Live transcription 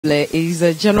Is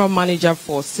a general manager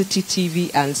for Citi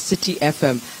TV and Citi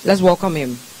FM. Let's welcome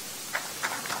him.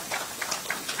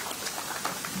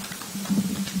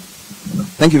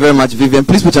 Thank you very much, Vivian.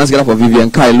 Please put your hands together for Vivian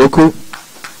Kai Loco.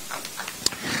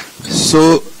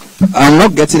 So, I'm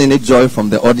not getting any joy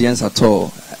from the audience at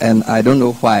all, and I don't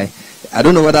know why. I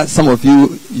don't know whether some of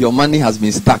you, your money has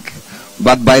been stuck,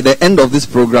 but by the end of this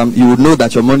program, you would know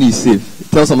that your money is safe.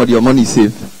 Tell somebody your money is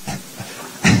safe.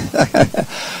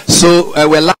 So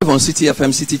we're live on Citi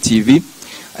FM, Citi TV.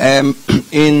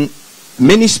 In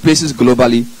many spaces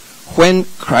globally, when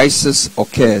crisis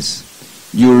occurs,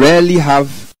 you rarely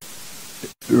have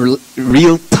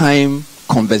real-time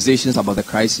conversations about the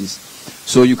crisis.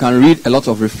 So you can read a lot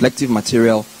of reflective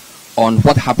material on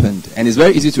what happened. And it's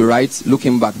very easy to write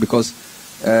looking back because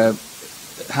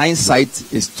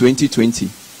hindsight is 2020.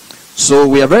 So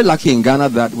we are very lucky in Ghana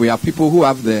that we have people who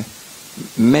have the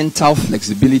mental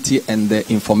flexibility and the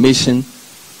information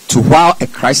to, while a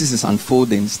crisis is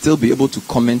unfolding, still be able to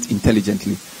comment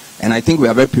intelligently. And I think we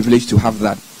are very privileged to have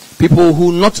that. People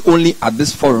who not only at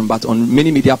this forum but on many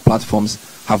media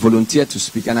platforms have volunteered to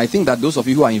speak. And I think that those of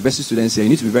you who are university students here, you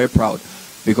need to be very proud,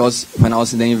 because when I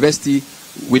was in the university,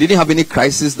 we didn't have any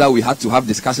crisis that we had to have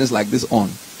discussions like this on.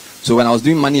 So when I was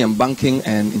doing money and banking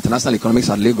and international economics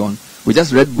at Legon, we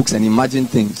just read books and imagined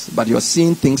things, but you're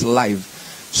seeing things live.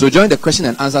 So during the question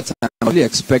and answer time, I really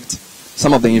expect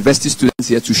some of the university students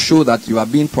here to show that you are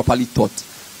being properly taught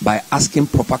by asking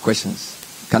proper questions.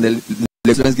 Can the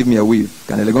students give me a wave?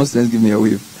 Can the Legon students give me a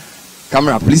wave?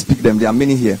 Camera, please pick them. There are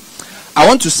many here. I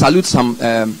want to salute some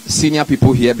senior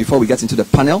people here before we get into the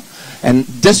panel. And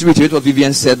just to reiterate what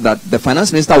Vivian said, that the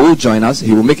finance minister will join us.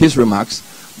 He will make his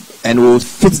remarks and will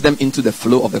fit them into the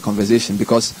flow of the conversation,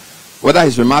 because whether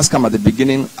his remarks come at the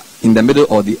beginning, in the middle,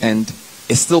 or the end,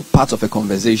 is still part of a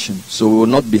conversation, so we will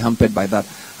not be hampered by that.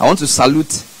 I want to salute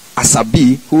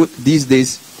Assibey, who these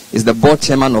days is the board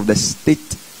chairman of the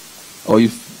state, or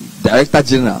director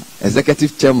general,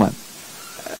 executive chairman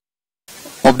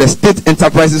of the State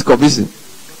Enterprises Commission.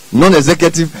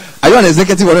 Non-executive. Are you an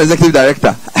executive or non-executive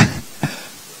director?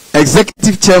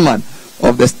 Executive chairman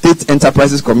of the State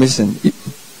Enterprises Commission.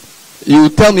 You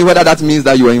tell me whether that means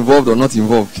that you are involved or not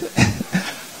involved.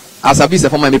 Assibey is a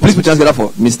former. Please put your hands together for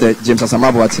Mr. James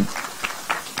Adu-Boahen.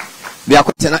 There are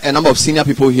quite a number of senior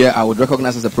people here I would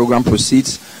recognize as the program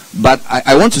proceeds, but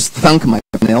I want to thank my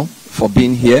panel for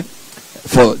being here.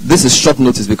 This is short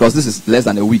notice because this is less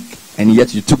than a week, and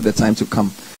yet you took the time to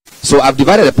come. So I've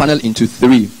divided the panel into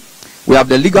three. We have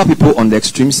the legal people on the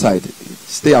extreme side.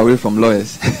 Stay away from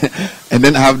lawyers. And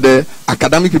then I have the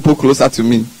academic people closer to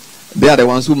me. They are the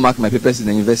ones who mark my papers in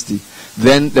the university.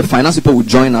 Then the finance people will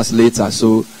join us later.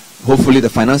 So hopefully the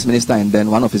finance minister and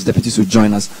then one of his deputies will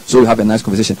join us, so we'll have a nice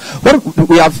conversation.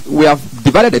 We have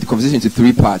divided the conversation into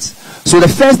three parts. So the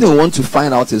first thing we want to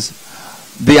find out is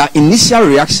their initial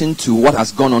reaction to what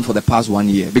has gone on for the past 1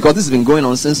 year, because this has been going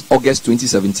on since August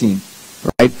 2017,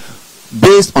 right?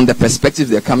 Based on the perspective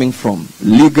they're coming from,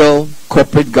 legal,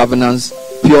 corporate governance,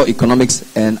 pure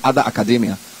economics, and other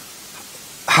academia.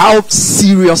 How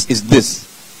serious is this?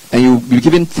 And you'll be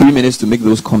given 3 minutes to make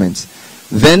those comments.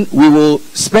 Then we will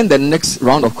spend the next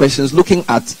round of questions looking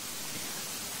at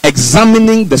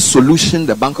examining the solution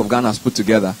the Bank of Ghana has put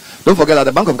together. Don't forget that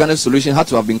the Bank of Ghana's solution had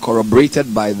to have been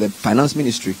corroborated by the finance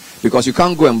ministry, because you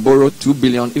can't go and borrow 2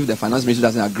 billion if the finance ministry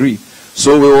doesn't agree.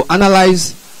 So we will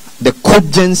analyze the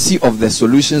cogency of the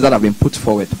solutions that have been put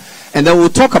forward. And then we'll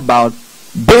talk about,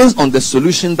 based on the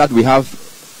solution that we have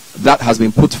that has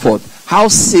been put forth, how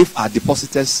safe are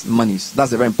depositors' monies?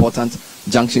 That's a very important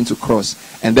junction to cross.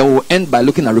 And then we'll end by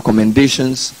looking at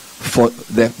recommendations for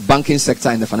the banking sector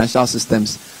and the financial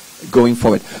systems going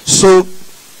forward. So,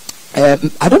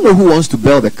 I don't know who wants to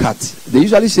bail the cat. They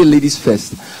usually say ladies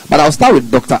first. But I'll start with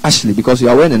Dr. Ashley, because you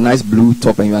are wearing a nice blue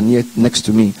top and you are next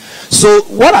to me. So,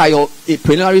 what are your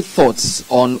preliminary thoughts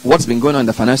on what's been going on in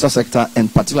the financial sector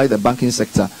and particularly the banking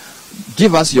sector?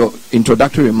 Give us your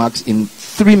introductory remarks in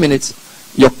 3 minutes.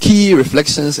 Your key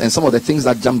reflections and some of the things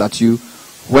that jumped at you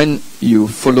when you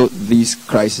follow these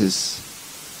crises.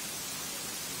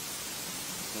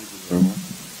 Thank you very much.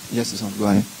 Yes, go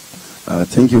ahead.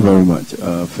 Thank you very much.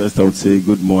 First, I would say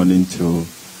good morning to...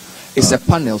 It's a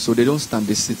panel, so they don't stand,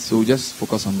 they sit, so just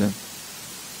focus on them.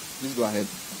 Please go ahead.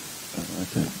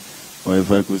 Okay. Well, if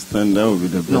I could stand, that would be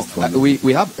the best for me.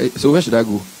 We have... so where should I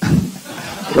go?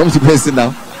 You want me to go and sit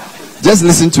down? Just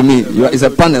listen to me. It's a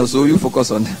panel, so you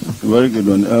focus on. Very good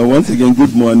one. Once again,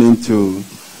 good morning to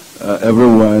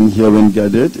everyone here and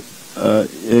gathered.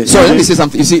 Sorry, let me say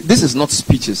something. You see, this is not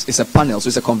speeches. It's a panel, so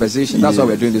it's a conversation. That's why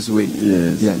we're doing this way.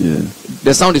 Yes, yeah. Yes.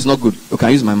 The sound is not good. You can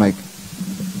use my mic.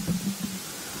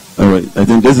 All right. I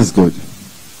think this is good.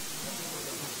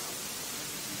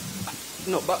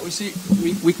 No, but we see,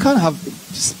 we can't have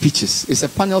speeches. It's a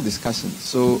panel discussion.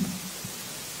 So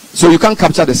you can't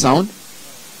capture the sound?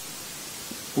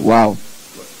 Wow.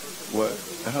 Well,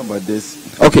 how about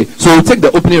this? Okay, so we'll take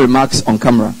the opening remarks on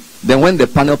camera. Then when the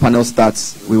panel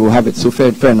starts, we will have it. So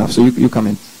fair enough. So you come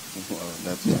in.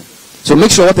 That's yeah. So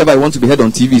make sure whatever I want to be heard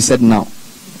on TV is said now.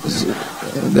 So,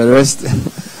 the rest.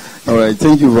 All right,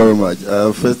 thank you very much.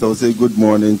 First, I will say good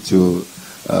morning to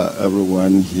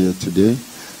everyone here today.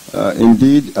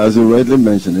 Indeed, as you rightly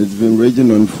mentioned, it's been raging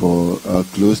on for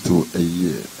close to a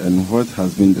year. And what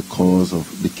has been the cause of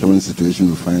the current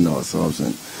situation we find ourselves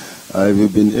in?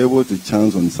 We've been able to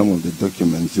chance on some of the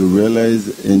documents. You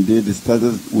realize, indeed, it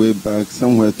started way back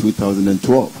somewhere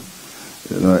 2012.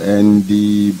 And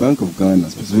the Bank of Ghana,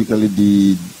 specifically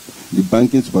the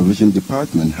Banking Supervision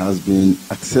Department, has been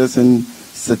accessing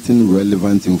certain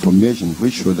relevant information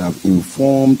which should have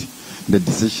informed the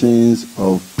decisions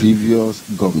of previous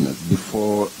governors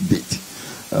before date.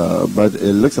 But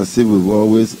it looks as if we've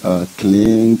always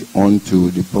clinged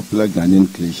onto the popular Ghanaian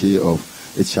cliche of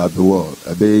it shall be well,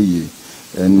 obey,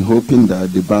 and hoping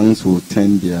that the banks will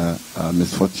turn their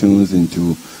misfortunes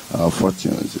into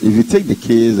fortunes. If you take the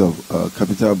case of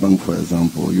Capital Bank, for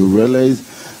example, you realize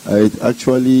it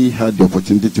actually had the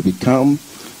opportunity to become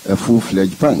a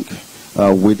full-fledged bank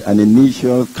with an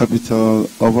initial capital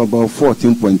of about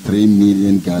 14.3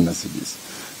 million Ghana cedis.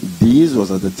 This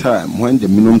was at the time when the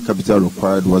minimum capital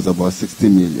required was about 60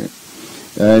 million.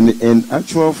 And in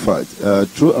actual fact,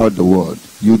 throughout the world,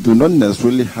 you do not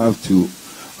necessarily have to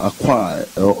acquire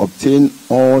or obtain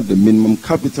all the minimum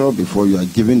capital before you are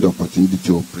given the opportunity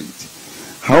to operate.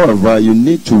 However, you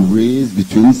need to raise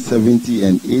between 70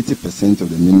 and 80% of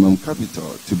the minimum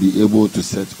capital to be able to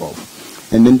set off.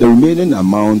 And then the remaining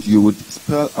amount, you would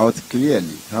spell out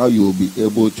clearly how you will be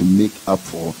able to make up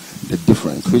for the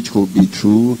difference, which will be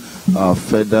through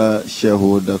further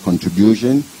shareholder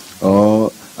contribution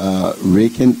or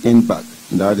raking in back,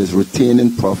 that is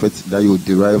retaining profits that you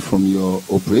derive from your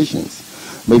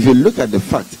operations. But if you look at the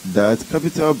fact that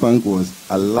Capital Bank was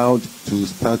allowed to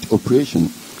start operation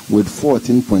with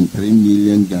 14.3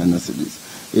 million Ghana cedis,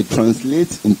 it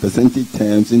translates in percentage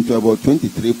terms into about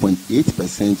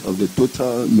 23.8% of the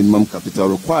total minimum capital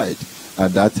required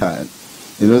at that time.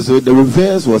 So the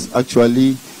reverse was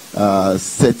actually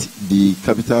set the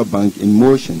Capital Bank in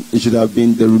motion. It should have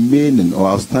been the remaining or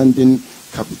outstanding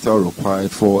capital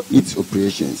required for its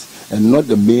operations and not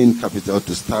the main capital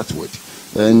to start with.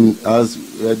 And as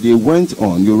they went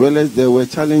on, you realize there were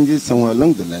challenges somewhere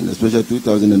along the line, especially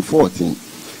 2014,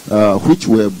 which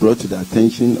were brought to the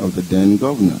attention of the then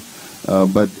governor.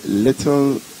 But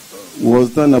little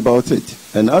was done about it.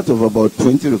 And out of about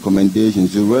 20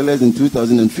 recommendations, you realize in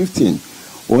 2015,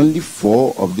 only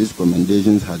 4 of these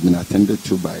recommendations had been attended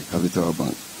to by Capital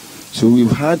Bank. So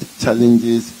we've had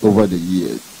challenges over the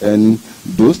years, and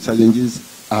those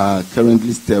challenges are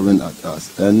currently staring at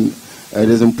us. And it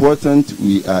is important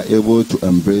we are able to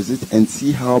embrace it and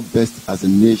see how best as a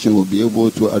nation we'll be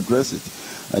able to address it.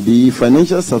 The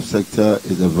financial subsector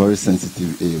is a very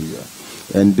sensitive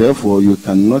area, and therefore you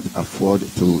cannot afford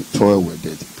to toy with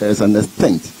it. There's an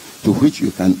extent to which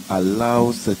you can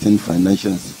allow certain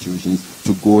financial institutions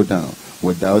to go down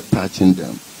without touching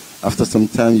them. After some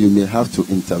time, you may have to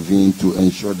intervene to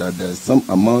ensure that there's some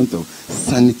amount of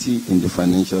sanity in the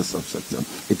financial subsector.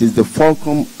 It is the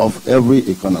fulcrum of every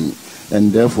economy,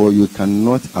 and therefore you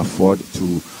cannot afford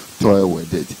to toy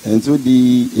with it. And so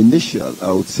the initial,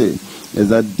 I would say, is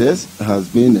that this has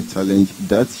been a challenge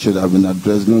that should have been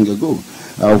addressed long ago.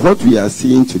 What we are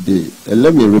seeing today,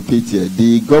 let me repeat here,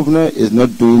 the governor is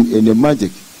not doing any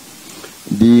magic.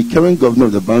 The current governor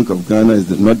of the Bank of Ghana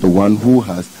is not the one who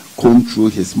has combed through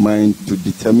his mind to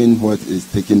determine what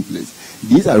is taking place.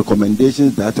 These are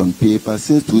recommendations that on paper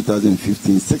since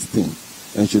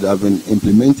 2015-16 and should have been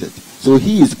implemented. So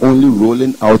he is only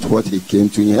rolling out what he came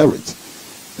to inherit.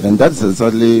 And that's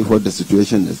exactly what the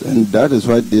situation is. And that is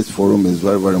why this forum is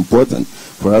very, very important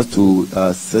for us to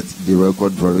set the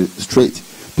record very straight.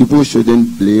 People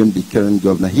shouldn't blame the current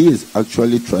governor. He is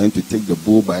actually trying to take the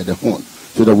bull by the horn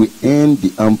so that we end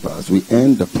the impasse, we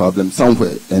end the problem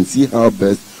somewhere and see how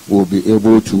best we'll be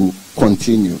able to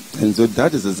continue. And so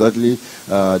that is exactly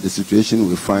the situation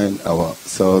we find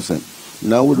ourselves in.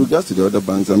 Now, with regards to the other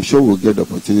banks, I'm sure we'll get the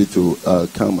opportunity to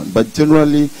come on. But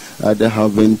generally, there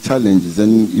have been challenges.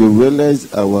 And you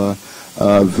realize our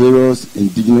various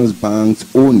indigenous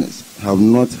banks owners have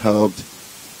not helped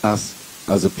us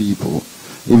as a people.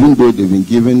 Even though they've been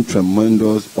given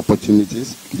tremendous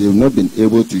opportunities, they've not been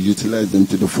able to utilize them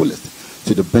to the fullest.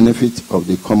 to the benefit of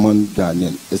the common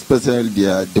Ghanaian, especially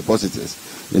their depositors.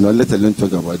 Let alone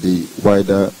talk about the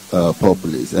wider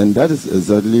populace. And that is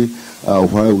exactly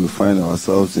why we find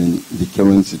ourselves in the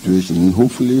current situation. And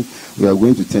hopefully, we are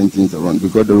going to turn things around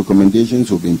because the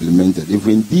recommendations will be implemented. If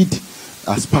we indeed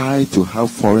aspire to have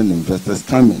foreign investors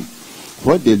come in,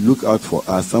 what they look out for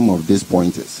are some of these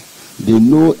pointers. They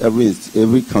know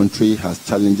every country has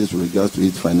challenges with regards to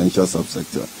its financial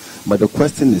subsector. But the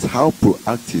question is how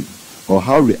proactive or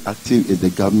how reactive is the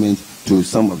government to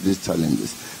some of these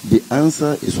challenges? The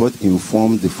answer is what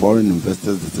informs the foreign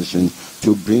investor's decision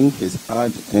to bring his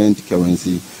hard-earned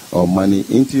currency or money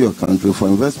into your country for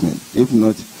investment. If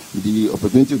not, the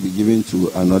opportunity will be given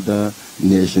to another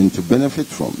nation to benefit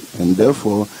from. And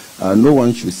therefore, no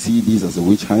one should see this as a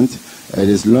witch hunt. It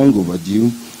is long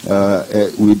overdue.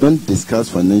 We don't discuss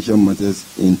financial matters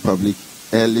in public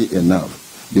early enough.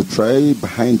 You try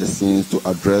behind the scenes to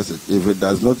address it. If it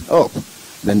does not help,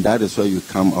 then that is why you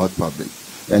come out public.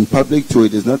 And public too,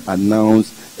 it is not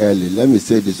announced early. Let me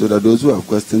say this so that those who have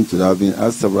questions to have been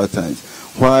asked several times.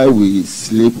 Why we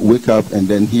sleep, wake up, and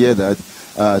then hear that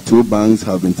 2 banks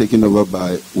have been taken over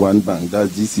by 1 bank.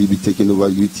 That's GCB taking over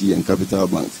UT and Capital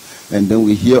Banks. And then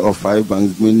we hear of 5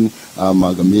 banks being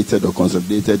amalgamated or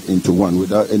consolidated into 1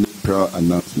 without any prior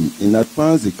announcement. In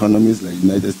advanced economies like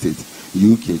United States,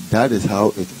 UK, that is how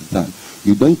it is done.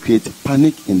 You don't create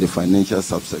panic in the financial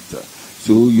subsector.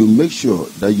 So you make sure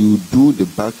that you do the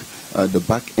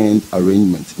back end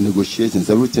arrangements, negotiations,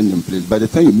 everything in place. By the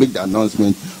time you make the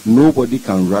announcement, nobody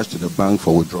can rush to the bank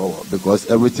for withdrawal because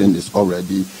everything is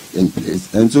already in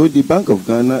place. And so the Bank of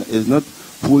Ghana is not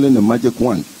pulling a magic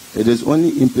wand. It is only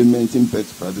implementing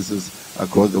best practices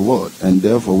across the world. And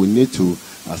therefore, we need to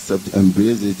accept,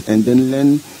 embrace it, and then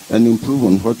learn and improve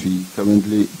on what we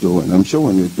currently do. And I'm sure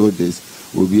when we do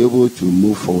this, we'll be able to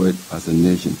move forward as a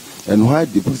nation. And why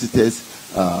depositors'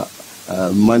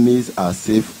 monies are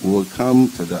safe, we'll come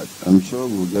to that. I'm sure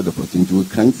we'll get the opportunity. We'll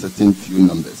count certain few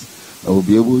numbers. I will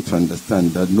be able to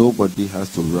understand that nobody has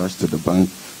to rush to the bank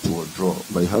to withdraw,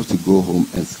 but you have to go home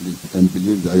and sleep and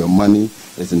believe that your money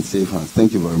is in safe hands.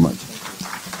 Thank you very much.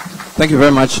 Thank you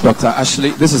very much, Dr. Ashley.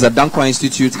 This is a Danquah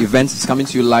Insitute event. It's coming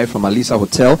to you live from Alisa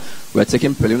Hotel. We're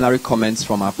taking preliminary comments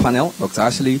from our panel. Dr.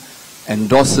 Ashley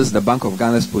endorses the Bank of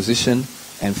Ghana's position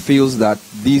and feels that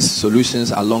these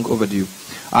solutions are long overdue.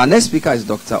 Our next speaker is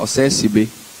Dr. Osei-Assibey,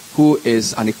 who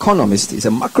is an economist. He's a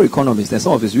macroeconomist, and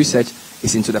some of his research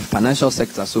is into the financial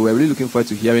sector. So we're really looking forward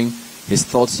to hearing his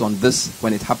thoughts on this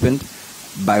when it happened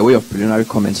by way of preliminary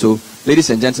comment. So,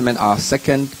 ladies and gentlemen, our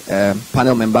second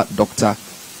panel member, Dr.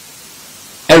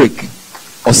 Eric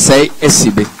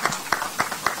Osei-Assibey.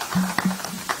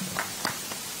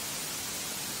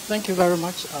 Thank you very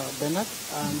much, Bernard.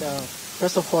 And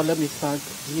first of all, let me thank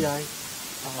GI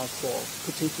for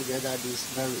putting together this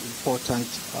very important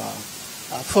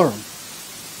forum.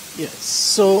 Yes.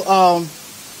 So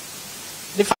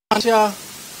the financial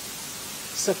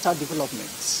sector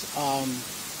developments.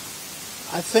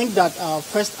 I think that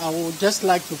first I would just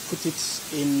like to put it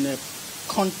in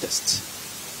context.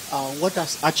 What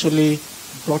has actually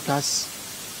brought us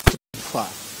far?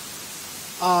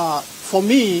 For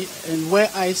me, and where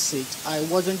I sit, I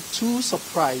wasn't too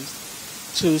surprised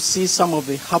to see some of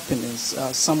the happenings,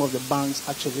 some of the banks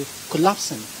actually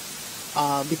collapsing.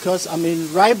 Because, I mean,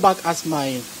 right back as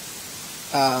my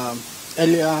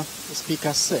earlier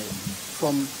speaker said,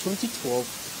 from 2012,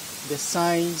 the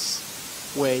signs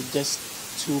were just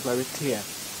too very clear.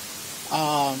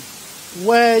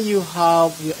 Where you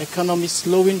have your economy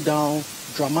slowing down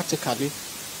dramatically,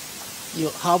 you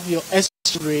have your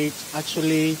exchange rate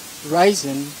actually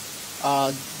rising,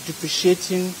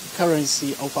 depreciating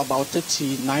currency of about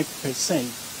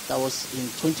 39%. That was in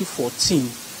 2014.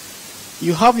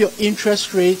 You have your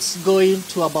interest rates going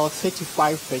to about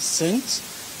 35%,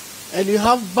 and you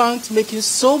have banks making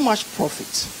so much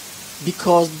profit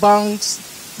because banks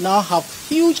now have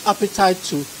huge appetite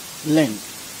to lend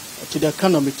to the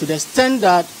economy, to the extent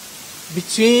that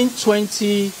between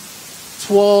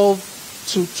 2012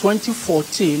 to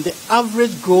 2014, the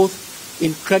average growth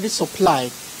in credit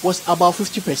supply was about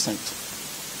 50%.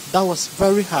 That was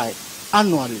very high,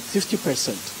 annually,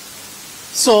 50%.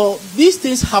 So these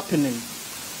things happening,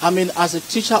 I mean, as a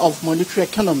teacher of monetary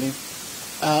economy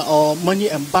or money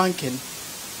and banking,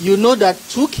 you know that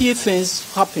two key things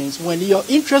happens when your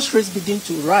interest rates begin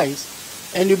to rise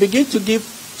and you begin to give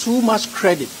too much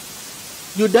credit.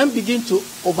 You then begin to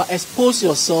overexpose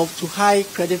yourself to high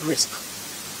credit risk.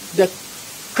 The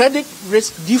credit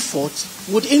risk default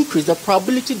would increase. The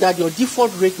probability that your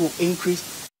default rate will increase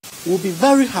will be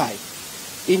very high.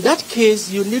 In that case,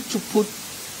 you need to put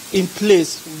in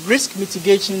place risk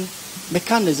mitigation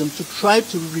mechanism to try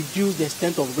to reduce the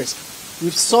extent of risk. We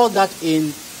saw that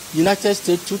in United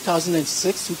States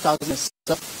 2006,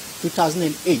 2007,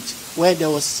 2008, where there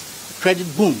was a credit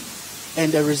boom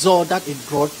and the result that it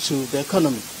brought to the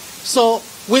economy. So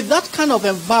with that kind of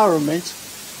environment,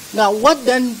 now what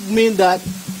then means that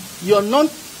your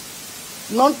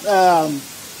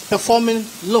non-performing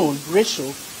loan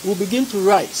ratio will begin to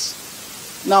rise.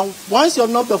 Now, once your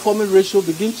non-performing ratio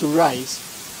begins to rise,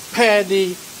 per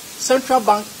the Central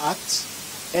Bank Act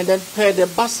and then per the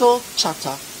Basel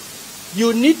Charter,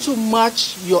 you need to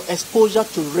match your exposure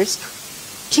to risk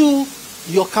to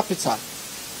your capital.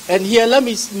 And here, let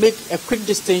me make a quick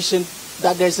distinction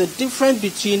that there's a difference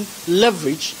between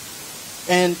leverage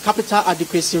and capital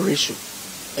adequacy ratio.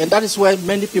 And that is where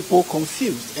many people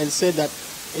confused and say that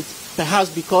it's perhaps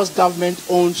because government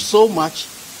owns so much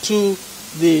to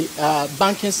the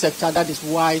banking sector, that is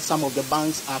why some of the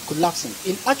banks are collapsing.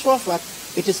 In actual fact,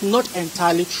 it is not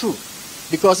entirely true.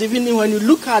 Because even when you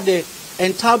look at the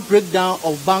entire breakdown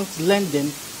of banks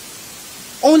lending,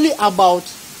 only about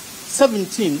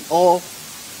 17 or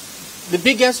the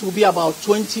biggest will be about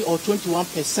 20 or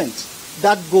 21%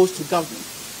 that goes to government.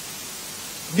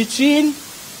 Between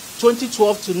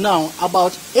 2012 to now,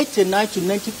 about 89 to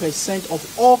 90%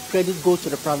 of all credit goes to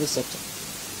the private sector.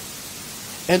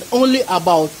 And only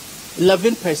about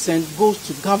 11% goes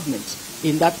to government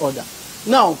in that order.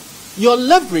 Now, your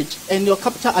leverage and your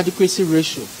capital adequacy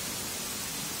ratio,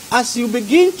 as you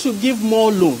begin to give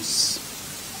more loans,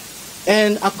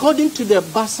 and according to the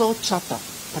Basel Charter,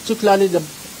 particularly the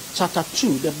Charter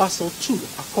 2, the Basel II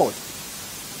Accord,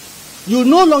 you're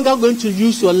no longer going to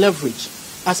use your leverage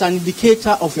as an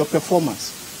indicator of your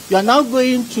performance. You are now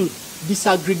going to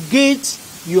disaggregate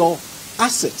your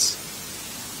assets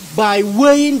by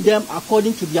weighing them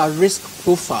according to their risk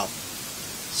profile.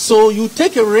 So you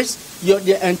take a risk,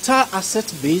 the entire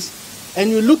asset base, and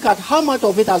you look at how much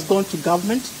of it has gone to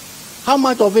government, how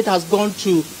much of it has gone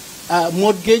to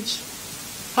mortgage,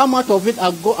 how much of it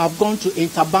have gone to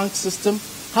interbank system,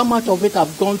 how much of it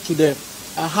have gone to the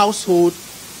household,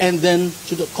 and then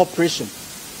to the corporation.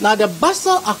 Now the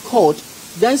Basel Accord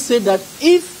then said that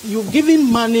if you're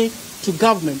giving money to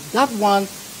government, that one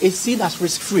is seen as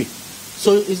risk-free.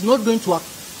 So it's not going to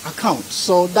account.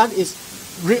 So that is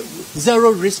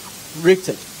zero risk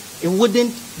rated. It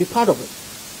wouldn't be part of it.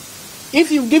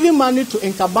 If you're giving money to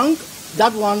interbank,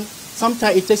 that one,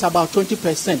 sometimes it takes about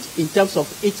 20% in terms of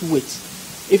its weight.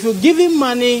 If you're giving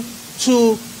money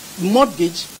to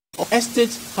mortgage or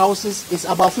estate houses, it's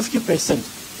about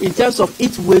 50% in terms of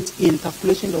its weight in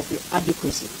calculation of your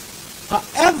adequacy.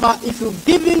 However, if you're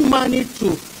giving money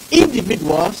to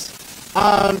individuals,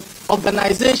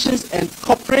 organizations and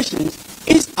corporations,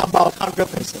 it's about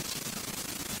 100%.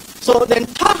 So the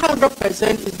entire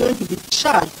 100% is going to be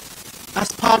charged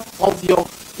as part of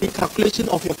the calculation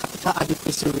of your capital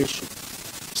adequacy ratio.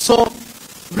 So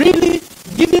really,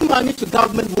 giving money to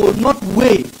government will not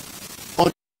weigh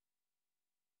on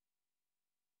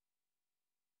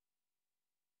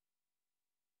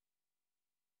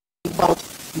about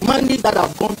money that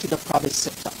have gone to the private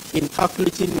sector in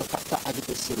calculating your capital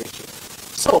adequacy ratio.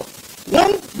 So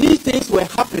when these things were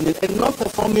happening and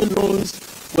non-performing loans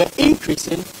were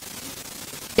increasing,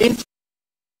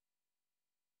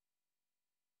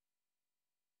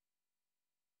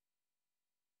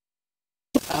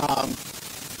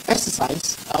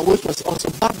 exercise, which was also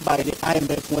backed by the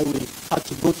IMF, when we had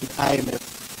to go to the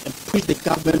IMF and push the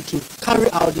government to carry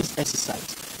out this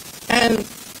exercise. And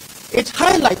it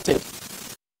highlighted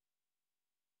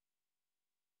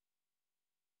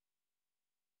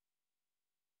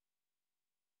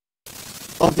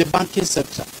of the banking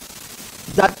sector,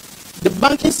 that the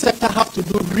banking sector have to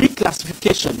do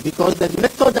reclassification because the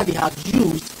method that they had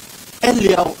used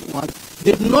earlier on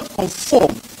did not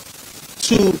conform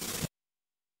to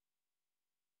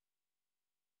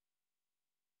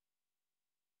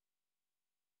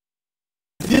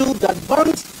view that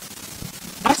banks'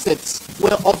 assets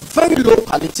were of very low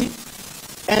quality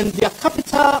and their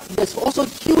capital, there's also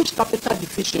huge capital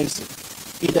deficiency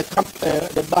in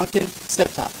the banking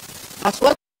sector, as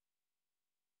well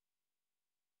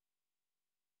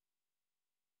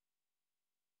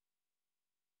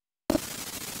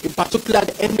in particular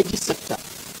the energy sector,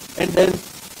 and then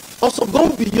also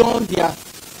gone beyond their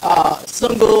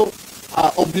single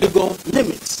obligor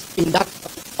limits in that.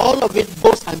 All of it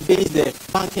goes against the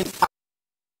banking act.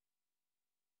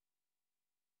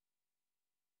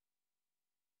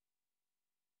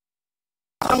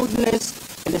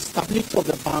 Soundness and the stability of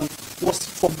the bank was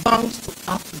for banks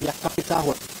to up their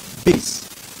capital base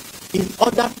in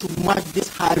order to match this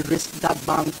high risk that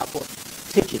banks have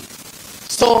taken.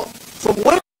 So from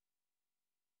where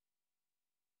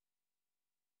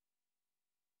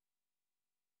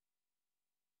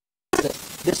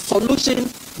the solution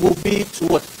will be to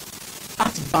what?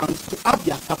 Ask banks to up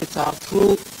their capital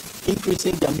through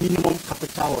increasing their minimum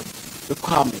capital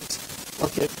requirements.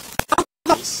 Okay.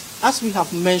 As we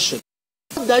have mentioned,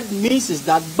 what that means is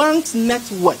that banks' net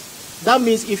worth, that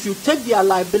means if you take their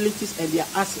liabilities and their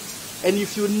assets, and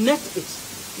if you net it,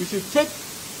 if you take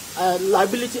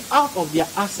liability out of their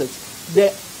assets,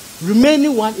 the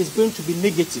remaining one is going to be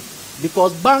negative,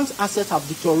 because banks' assets have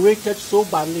deteriorated so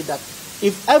badly that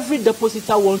if every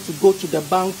depositor wants to go to the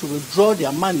bank to withdraw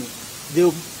their money,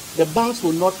 the banks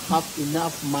will not have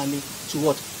enough money to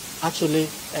what? Actually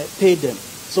pay them.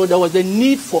 So there was a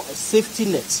need for a safety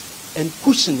net and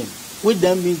cushioning, which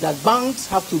then means that banks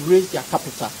have to raise their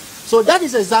capital. So that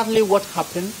is exactly what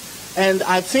happened. And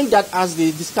I think that as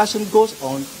the discussion goes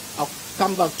on, I'll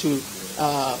come back to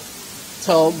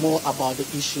tell more about the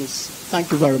issues.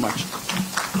 Thank you very much.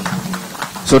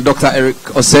 So Dr.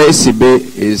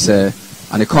 Osei-Assibey is an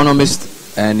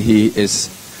economist, and he is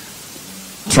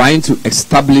trying to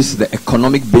establish the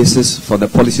economic basis for the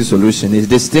policy solution. He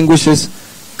distinguishes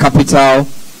capital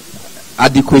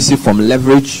adequacy from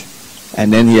leverage,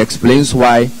 and then he explains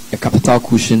why a capital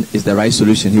cushion is the right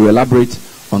solution. He will elaborate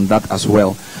on that as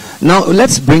well. Now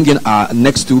let's bring in our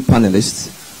next two panelists.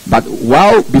 But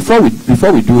before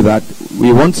we do that,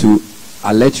 we want to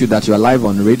alert you that you are live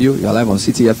on radio, you are live on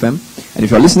Citi FM, and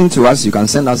if you are listening to us, you can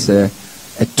send us a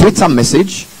Twitter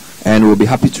message, and we'll be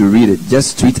happy to read it.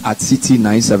 Just tweet at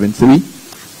Citi973,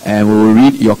 and we will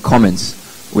read your comments.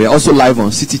 We are also live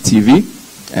on Citi TV,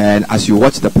 and as you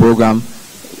watch the program,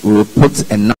 we will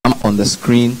put a number on the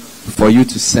screen for you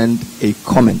to send a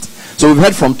comment. So we've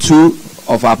heard from two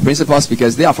of our principal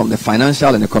speakers. They are from the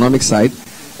financial and economic side.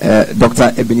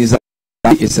 Dr. Ebenezer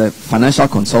is a financial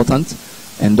consultant,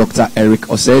 and Dr.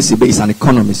 Osei-Assibey is an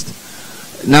economist.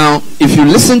 Now, if you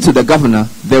listen to the governor,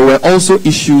 there were also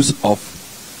issues of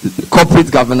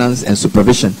corporate governance and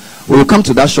supervision. We will come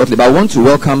to that shortly, but I want to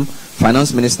welcome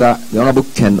Finance Minister, the Honorable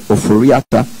Ken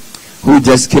Ofori-Atta, who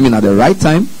just came in at the right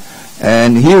time,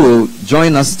 and he will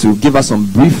join us to give us some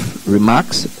brief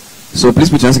remarks. So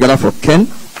please put your hands together for Ken.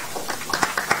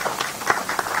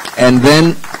 And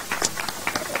then,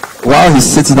 while he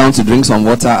sits down to drink some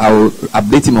water, I will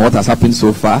update him on what has happened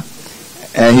so far.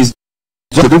 He's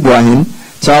Adu-Boahen.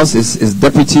 Charles is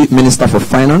Deputy Minister for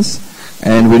Finance,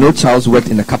 and we know Charles worked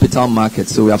in the capital market,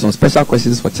 so we have some special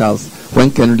questions for Charles when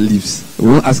Ken leaves. We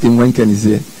won't ask him when Ken is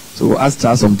here, so we'll ask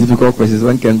Charles some difficult questions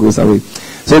when Ken goes away.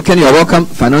 So Ken, you are welcome,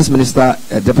 Finance Minister,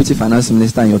 Deputy Finance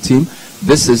Minister, and your team.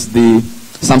 This is the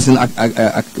Samson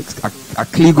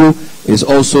Akligo is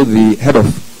also the head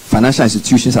of financial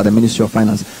institutions at the Ministry of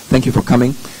Finance. Thank you for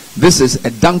coming. This is a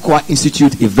Danquah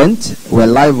Insitute event. We're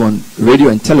live on radio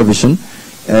and television.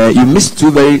 You missed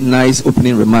two very nice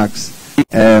opening remarks.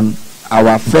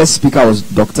 Our first speaker was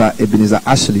Dr. Ebenezer.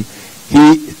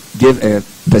 He gave a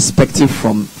perspective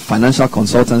from financial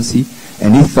consultancy,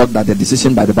 and he thought that the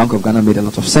decision by the Bank of Ghana made a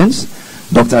lot of sense.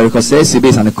 Dr. Osei-Assibey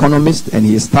is an economist, and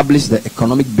he established the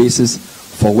economic basis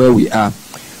for where we are.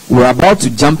 We're about to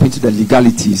jump into the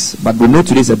legalities, but we know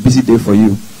today is a busy day for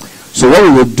you. So what we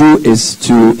will do is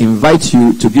to invite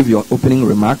you to give your opening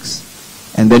remarks,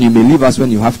 and then you may leave us when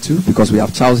you have to, because we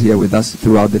have Charles here with us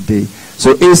throughout the day.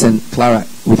 So Ace and Clara,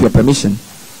 with your permission,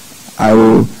 I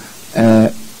will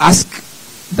ask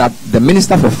that the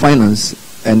Minister for Finance,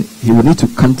 and he will need to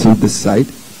come to this side,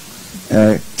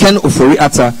 Ken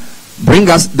Ofori-Atta, bring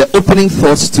us the opening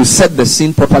thoughts to set the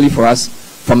scene properly for us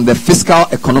from the fiscal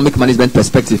economic management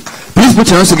perspective. Please put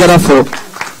your hands together for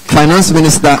Finance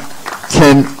Minister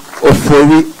Ken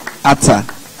Ofori-Atta.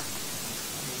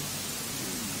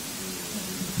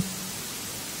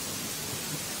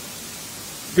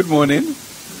 Good morning.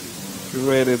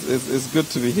 It's good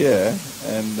to be here,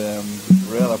 and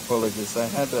real apologies. I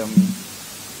had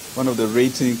one of the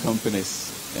rating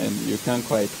companies, and you can't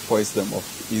quite foist them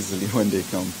off easily when they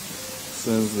come,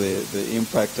 since they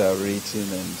impact our rating,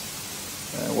 and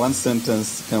one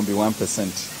sentence can be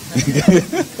 1%.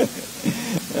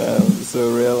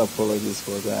 So real apologies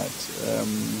for that.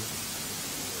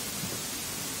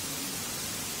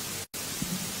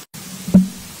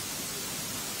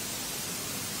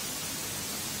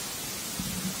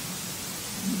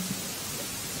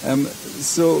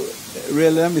 So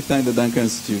really, let me thank the Danquah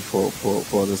Insitute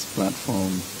for this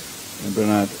platform. And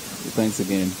Bernard, thanks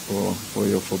again for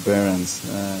your forbearance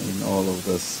in all of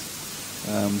this.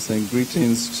 Saying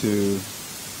greetings to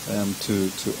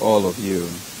all of you.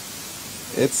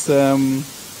 It's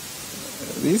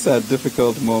these are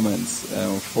difficult moments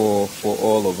for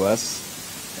all of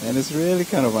us, and it's really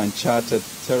kind of uncharted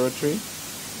territory.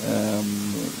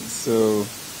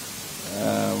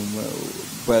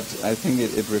 but I think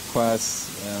it requires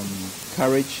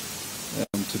courage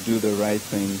to do the right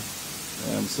thing,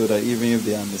 so that even if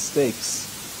there are mistakes,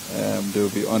 there will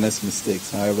be honest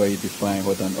mistakes, however you define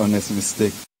what an honest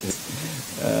mistake is.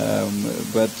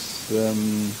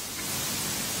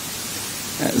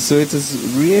 So it is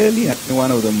really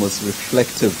one of the most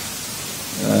reflective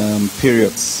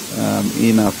periods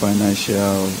in our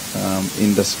financial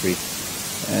industry,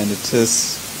 and it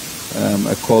is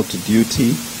a call to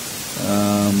duty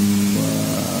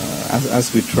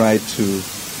as we try to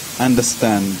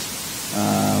understand,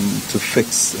 to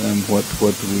fix what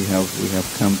we have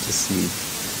come to see.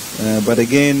 But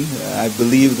again, I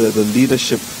believe that the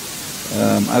leadership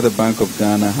at the Bank of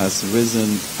Ghana has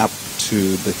risen up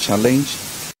to the challenge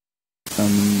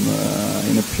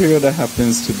in a period that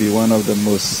happens to be one of the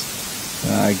most,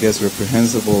 I guess,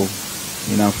 reprehensible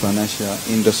in our financial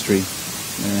industry,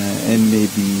 and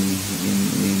maybe in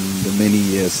the many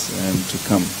years to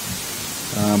come.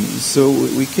 So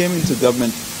we came into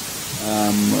government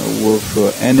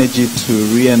with energy to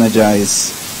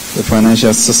re-energize the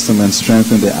financial system and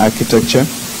strengthen the architecture.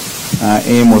 Our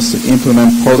aim was to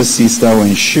implement policies that will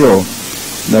ensure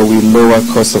that we lower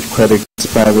cost of credit to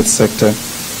the private sector,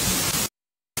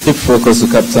 keep focus to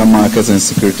capital markets and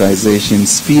securitization,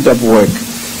 speed up work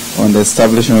on the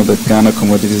establishment of the Ghana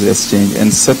Commodities Exchange,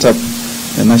 and set up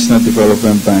the National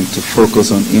Development Bank to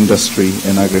focus on industry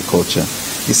and agriculture.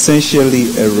 Essentially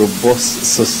a robust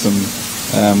system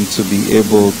to be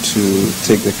able to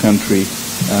take the country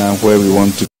where we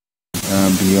want to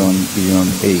beyond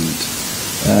aid.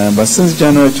 But since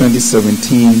January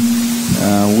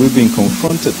 2017, we've been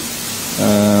confronted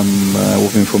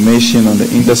with information on the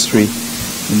industry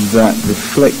that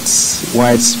reflects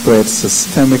widespread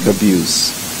systemic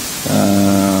abuse,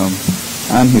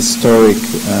 and historic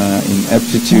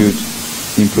ineptitude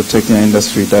in protecting an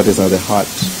industry that is at the heart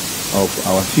of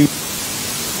our future.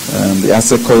 The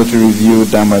asset quality review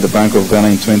done by the Bank of Ghana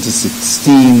in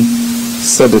 2016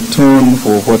 set the tone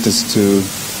for what is to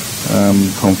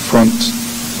confront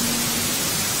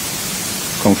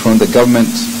the government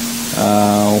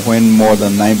when more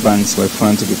than 9 banks were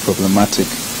found to be problematic,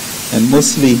 and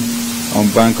mostly on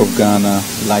Bank of Ghana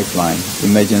Lifeline,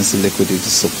 emergency liquidity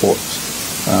support.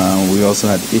 We also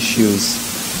had issues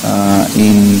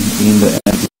in the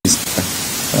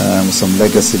some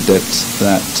legacy debt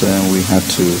that we had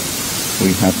to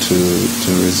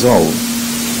resolve.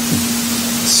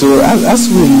 So as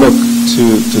we look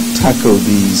to tackle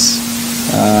these,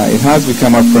 it has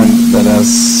become apparent that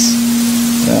as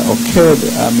occurred,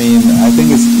 I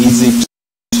think it's easy to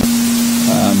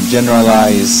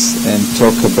generalize and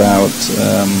talk about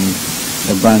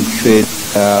a bank failure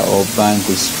or bank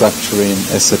restructuring,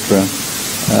 etc.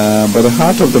 But the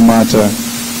heart of the matter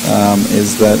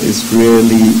is that it's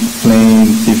really plain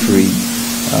thievery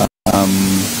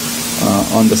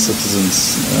on the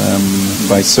citizens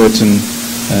by certain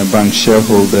bank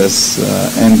shareholders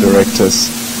and directors,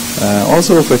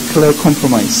 also with a clear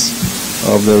compromise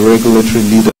of the regulatory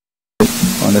leadership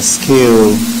on a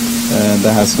scale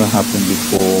that has not happened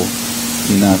before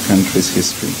in our country's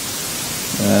history.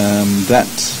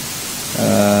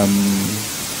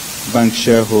 Bank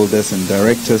shareholders and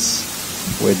directors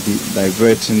were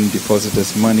diverting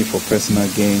depositors' money for personal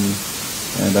gain,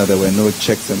 and that there were no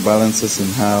checks and balances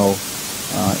in how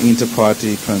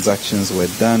inter-party transactions were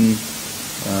done,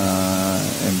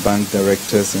 and bank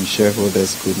directors and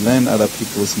shareholders could lend other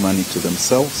people's money to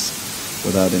themselves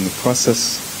without any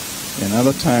process. And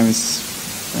other times,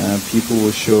 people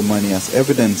will show money as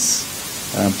evidence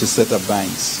to set up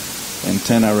banks and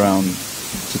turn around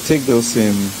to take those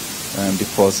same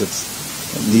deposits,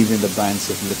 leaving the banks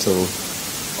with little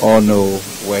or no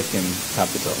working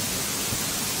capital.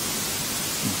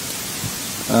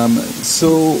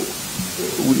 So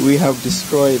we have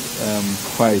destroyed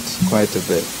quite a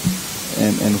bit.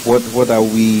 And what are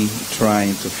we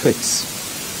trying to fix?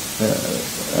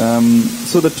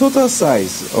 So the total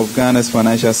size of Ghana's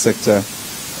financial sector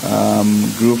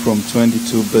grew from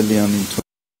 22 billion in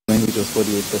 2020, which was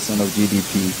 48% of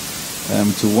GDP,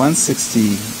 to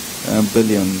 160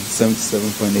 billion,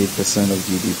 77.8% of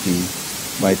GDP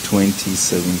by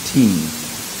 2017.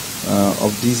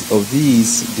 Of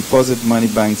these, deposit money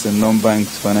banks and non-bank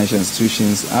financial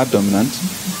institutions are dominant,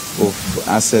 with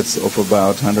assets of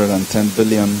about 110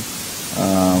 billion,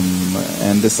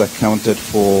 and this accounted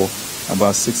for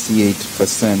about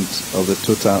 68% of the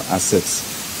total assets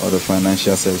of the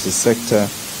financial services sector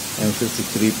and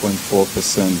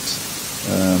 53.4%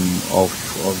 of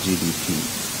GDP.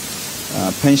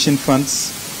 Pension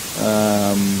funds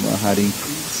had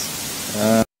increased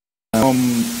from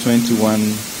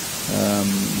 21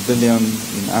 billion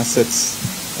in assets,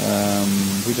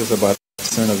 which was about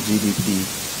 10% of GDP,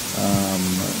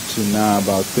 to now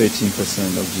about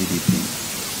 13% of GDP.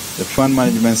 The fund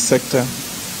management sector,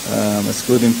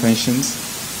 excluding pensions,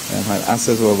 had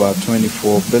assets of about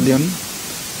 24 billion,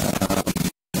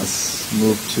 has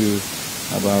moved to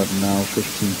about now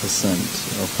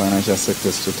 15% of financial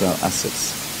sector's total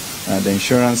assets. The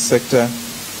insurance sector,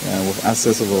 with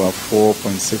assets of about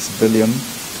 4.6 billion,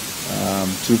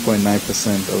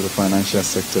 2.9% of the financial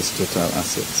sector's total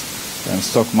assets.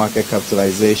 Stock market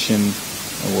capitalization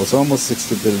was almost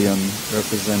 60 billion,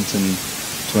 representing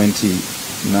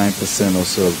 29% or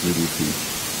so of GDP.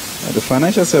 The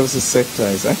financial services sector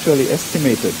is actually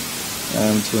estimated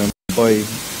to employ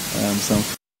some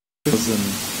 1,000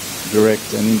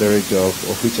 direct and indirect jobs,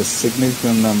 of which a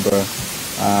significant number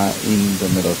are in the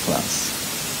middle class.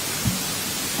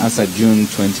 As of June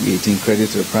 2018, credit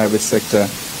to the private sector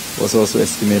was also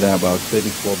estimated at about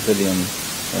 34 billion,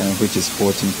 which is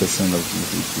 14% of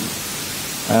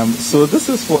GDP. So this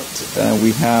is what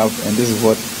we have, and this is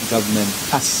what government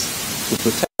has to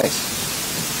protect.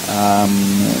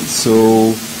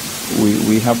 So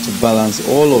we have to balance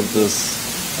all of this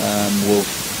with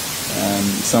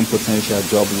some potential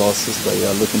job losses, but you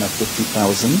are looking at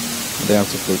 50,000 they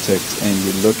have to protect, and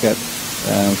you look at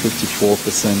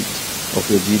 54% of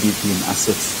your GDP in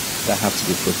assets that have to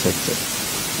be protected.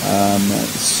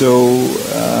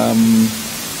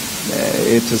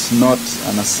 It is not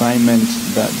an assignment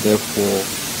that therefore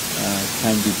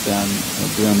can be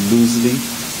done loosely,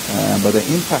 but the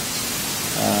impact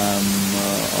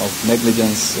of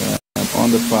negligence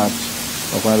on the part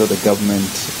of either the government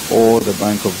or the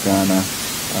Bank of Ghana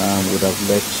would have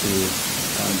led to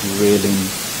derailing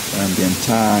the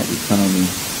entire economy,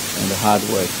 and the hard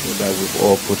work that we've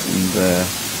all put in there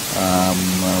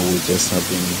would just have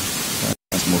been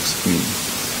a smoke screen.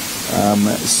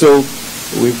 So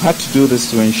we've had to do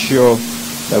this to ensure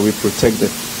that we protect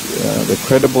the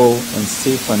credible and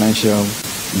safe financial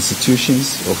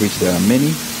institutions, of which there are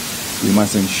many. We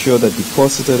must ensure that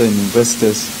depositors and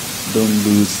investors don't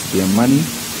lose their money.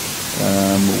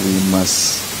 We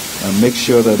must make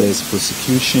sure that there is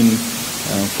prosecution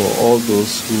for all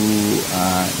those who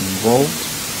are involved.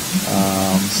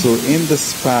 So in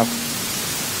this path,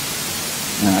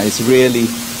 it's really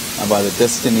about the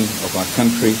destiny of our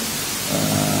country,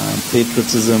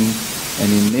 patriotism,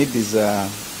 and innate desire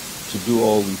to do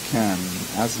all we can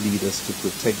as leaders to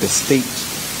protect the state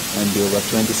and the over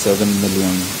 27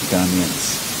 million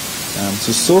Ghanaians.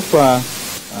 So far,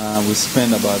 we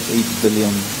spent about 8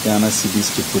 billion Ghana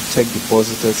cedis to protect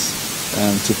depositors,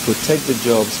 to protect the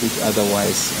jobs which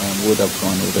otherwise would have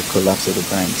gone with the collapse of the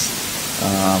banks.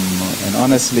 And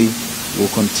honestly,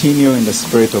 we'll continue in the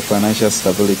spirit of financial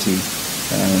stability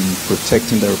and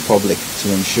protecting the Republic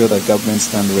to ensure that governments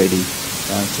stand ready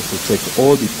to protect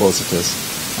all depositors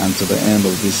until the end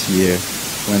of this year,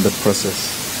 when the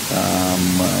process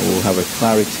will have a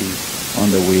clarity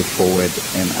on the way forward,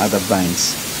 and other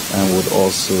banks would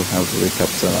also have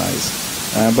recapitalized.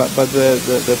 But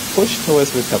the push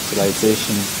towards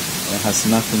recapitalization has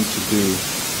nothing to do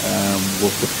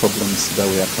with the problems that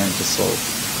we are trying to solve.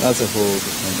 That's a whole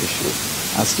different issue,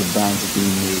 as to banks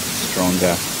being made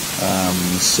stronger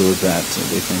so that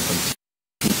they can continue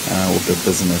with the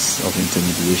business of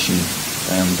intermediation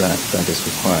that is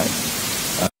required.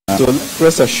 So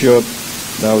rest assured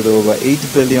that with over 8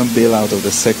 billion bailout of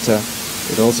the sector,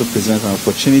 it also presents an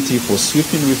opportunity for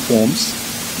sweeping reforms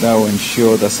that will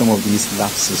ensure that some of these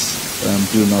lapses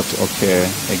do not occur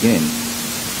again.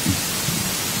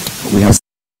 We have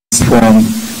formed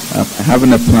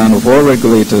having a plan of all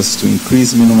regulators to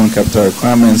increase minimum capital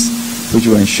requirements, which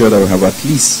will ensure that we have at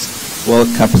least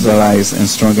well-capitalized and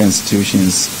stronger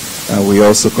institutions. We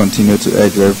also continue to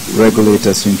urge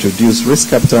regulators to introduce risk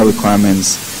capital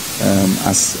requirements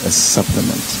as a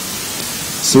supplement.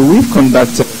 So we've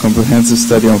conducted a comprehensive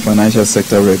study on financial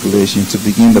sector regulation to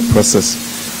begin the process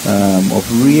of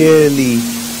really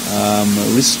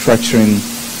restructuring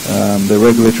the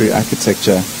regulatory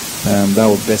architecture that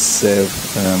will best serve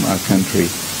our country.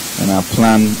 And our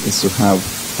plan is to have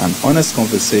an honest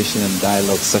conversation and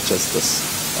dialogue such as this,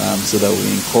 so that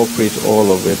we incorporate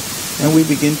all of it, and we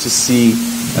begin to see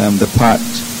the part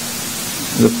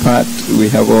we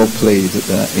have all played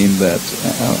in that.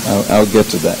 I'll get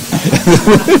to that.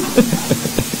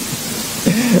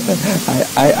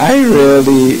 I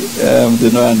really do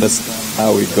not understand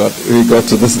how we got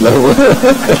to this level.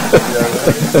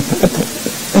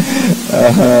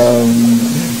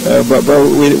 But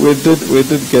we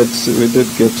did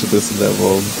get to this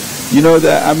level. You know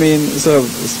that, I mean, sort of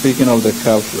speaking of the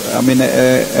CAF, I mean,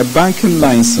 a banking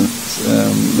license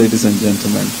ladies and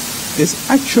gentlemen, is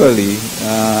actually,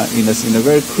 in a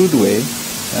very crude way,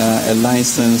 a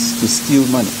license to steal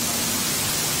money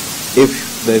if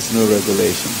there's no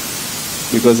regulation.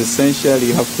 Because essentially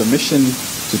you have permission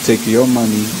to take your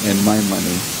money and my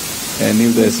money, and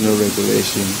if there's no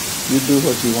regulation, you do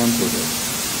what you want with it.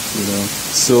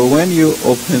 So when you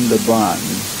open the barn,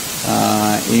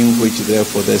 in which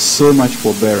therefore there's so much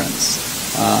forbearance,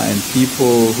 and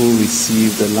people who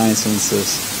receive the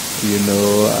licenses,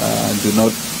 do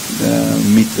not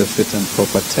meet the fit and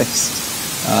proper test,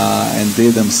 and they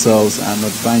themselves are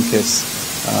not bankers,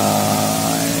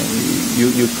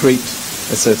 you create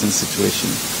a certain situation.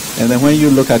 And then when you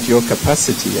look at your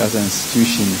capacity as an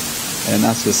institution and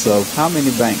ask yourself, how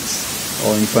many banks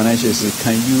or in financial institutions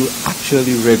can you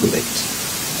actually regulate?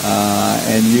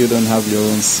 And you don't have your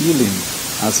own ceiling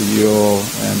as your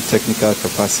technical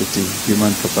capacity,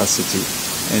 human capacity,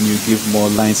 and you give more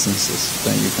licenses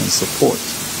than you can support.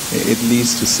 It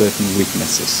leads to certain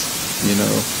weaknesses.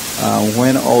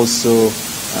 When also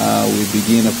we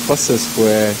begin a process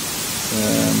where,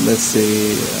 let's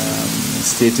say,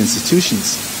 state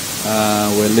institutions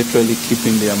were literally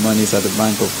keeping their monies at the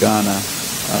Bank of Ghana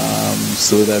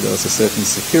so that there was a certain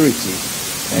security,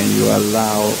 and you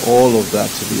allow all of that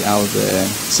to be out there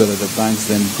so that the banks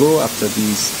then go after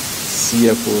these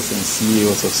CFOs and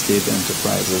CEOs of state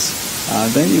enterprises.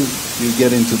 Then you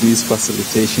get into these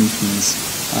facilitation fees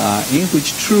in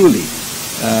which truly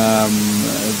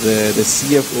the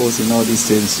CFOs in all these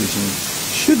state institutions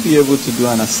should be able to do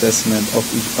an assessment of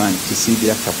each bank to see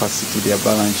their capacity, their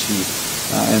balance sheet,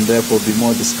 and therefore be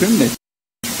more discriminating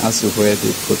as to where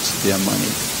they put their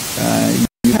money.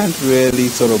 You can't really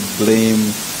sort of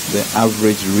blame the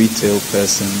average retail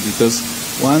person, because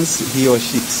once he or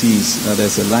she sees that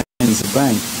there's a licensed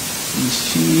bank,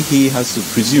 he has to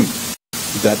presume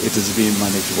that it is being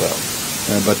managed well.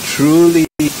 But truly,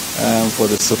 for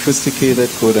the sophisticated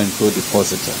quote-unquote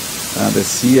depositor, the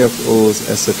CFOs,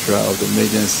 etc., of the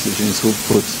major institutions who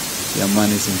put their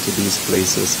monies into these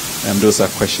places, those are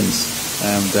questions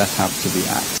that have to be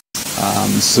asked.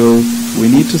 So we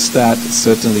need to start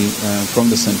certainly from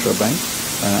the central bank,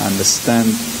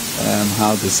 understand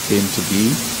how this came to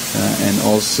be, and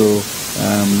also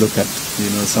look at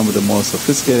some of the more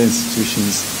sophisticated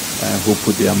institutions who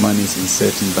put their monies in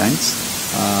certain banks,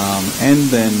 and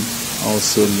then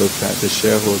also look at the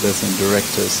shareholders and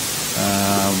directors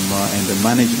and the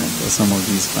management of some of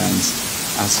these banks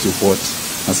as to what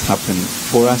has happened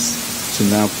for us to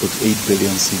now put 8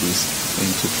 billion cedis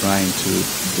into trying to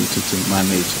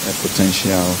manage a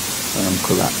potential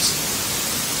collapse.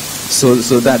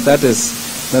 So that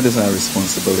is our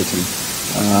responsibility,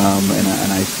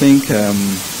 and I think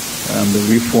the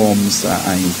reforms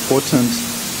are important.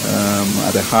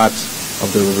 At the heart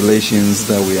of the revelations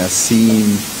that we are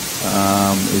seeing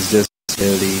is just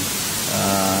really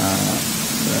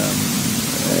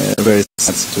a very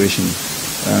sad situation.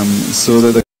 So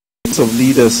that the of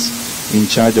leaders in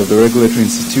charge of the regulatory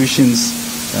institutions,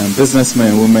 businessmen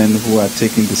and women who are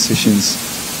taking decisions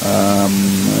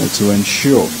to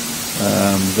ensure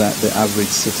that the average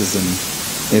citizen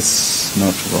is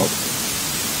not robbed.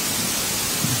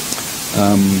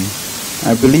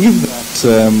 I believe that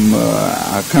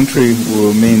our country will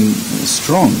remain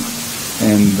strong,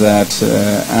 and that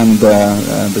under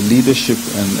the leadership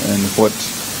and what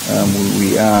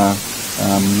we are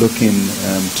looking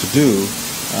to do,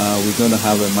 we're going to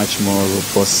have a much more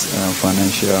robust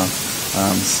financial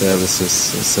services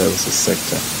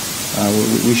sector.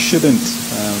 We shouldn't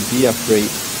be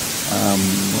afraid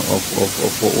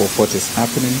of what is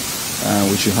happening.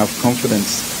 We should have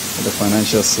confidence that the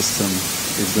financial system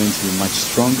is going to be much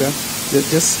stronger.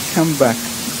 Just come back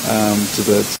to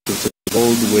the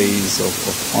old ways of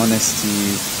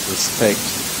honesty, respect,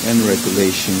 and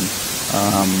regulation,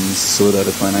 so that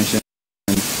the financial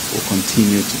will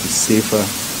continue to be safer,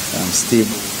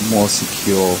 stable, more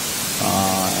secure,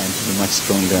 and to be much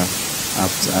stronger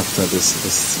after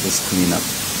this cleanup.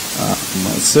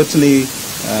 Certainly,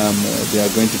 there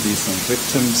are going to be some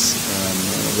victims,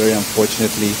 very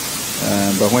unfortunately,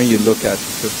 but when you look at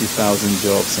 50,000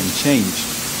 jobs and change,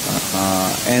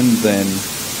 and then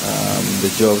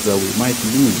the jobs that we might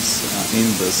lose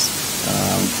in this,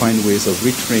 find ways of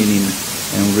retraining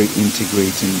and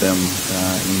reintegrating them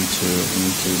into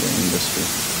the industry.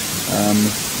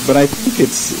 But I think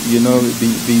it's,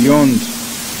 beyond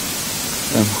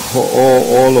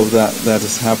all of that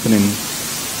is happening.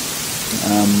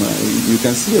 You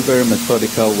can see a very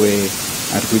methodical way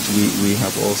at which we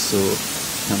have also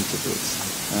come to this.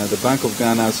 The Bank of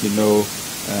Ghana, as you know,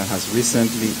 has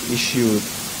recently issued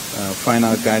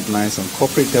final guidelines on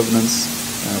corporate governance,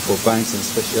 for banks and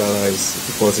specialized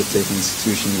deposit-taking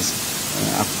institutions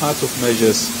are part of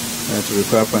measures to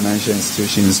require financial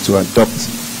institutions to adopt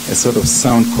a sort of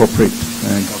sound corporate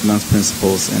governance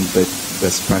principles and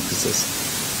best practices.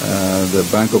 The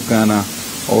Bank of Ghana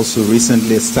also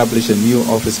recently established a new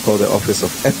office called the Office of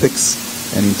Ethics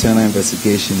and Internal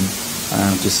Investigation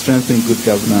to strengthen good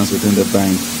governance within the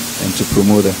bank and to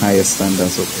promote the highest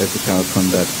standards of ethical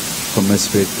conduct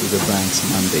commensurate with the bank's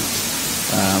mandate.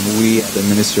 We at the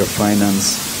Ministry of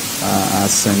Finance are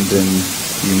sending,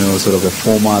 sort of a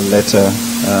formal letter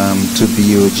to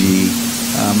BOG,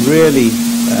 really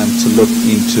to look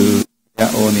into their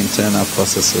own internal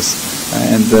processes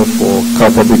and therefore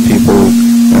culpable people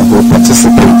who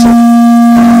participated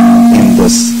in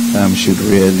this should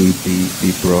really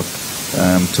be brought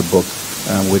to book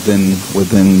within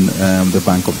the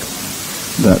Bank of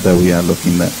Ghana that we are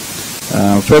looking at.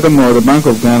 Furthermore, the Bank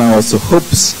of Ghana also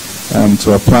hopes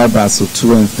to apply Basel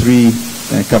II and III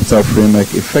capital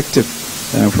framework effective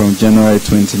from January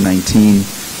 2019.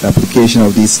 The application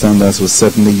of these standards will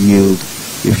certainly yield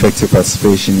effective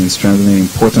participation in strengthening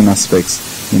important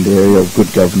aspects in the area of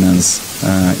good governance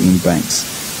in banks.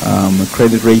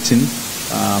 Credit rating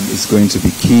is going to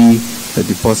be key. The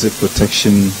deposit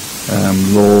protection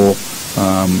law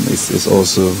is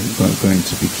also going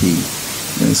to be key.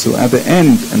 So at the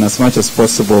end, and as much as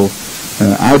possible,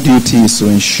 our duty is to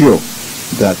ensure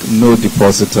that no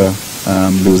depositor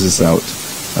loses out.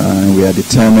 We are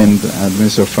determined at the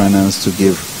Ministry of Finance to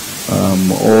give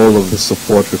all of the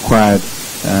support required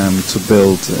to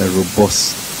build a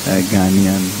robust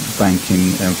Ghanaian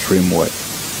banking framework.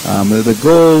 The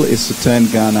goal is to turn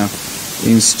Ghana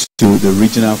into the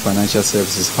regional financial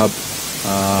services hub,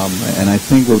 and I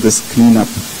think with this cleanup,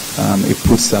 it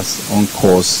puts us on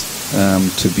course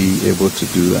to be able to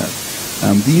do that.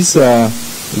 These are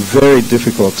very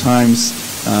difficult times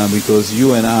because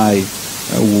you and I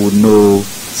would know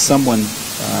someone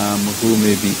who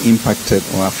may be impacted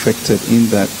or affected in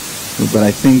that, but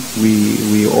I think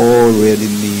we all really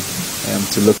need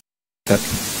to look at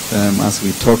as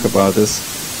we talk about this.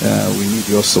 We need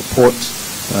your support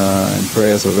and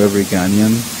prayers of every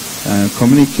Ghanaian.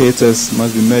 Communicators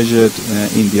must be measured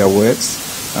in their words.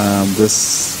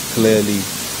 This clearly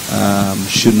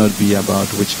should not be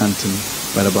about witch hunting,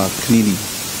 but about cleaning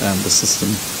the system.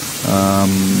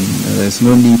 There's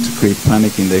no need to create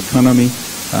panic in the economy.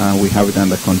 We have it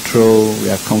under control. We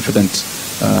are confident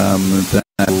that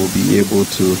we will be able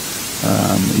to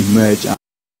emerge a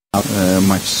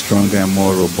much stronger and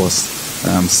more robust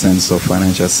sense of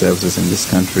financial services in this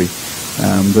country.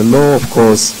 The law, of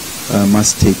course,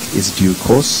 must take its due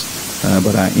course,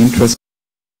 but our interest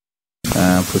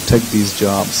protect these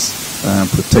jobs,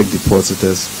 protect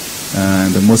depositors,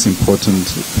 and the most important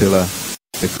pillar,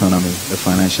 the economy, the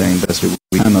financial industry.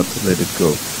 We cannot let it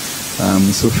go.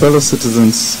 So fellow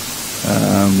citizens,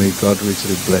 may God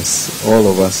richly bless all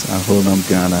of us, our whole Nam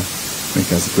Ghana,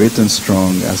 make us great and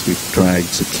strong as we try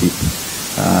to keep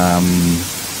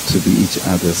to be each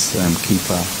other's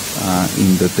keeper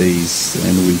in the days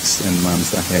and weeks and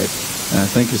months ahead.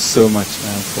 Thank you so much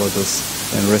for this,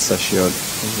 and rest assured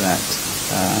that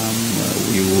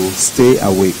we will stay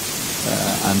awake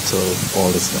until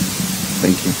all is done.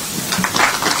 Thank you.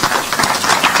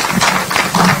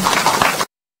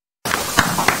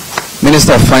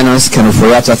 Minister of Finance,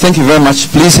 Ofori-Atta, thank you very much.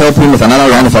 Please help him with another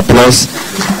round of applause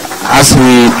as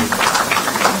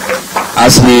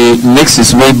he makes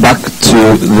his way back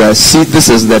to the seat. This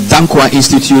is the Danquah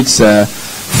Institute's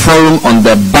Forum on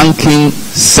the Banking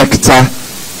Sector.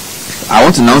 I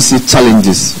want to now see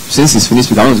challenges. Since he's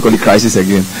finished, I want to call it crisis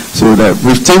again. So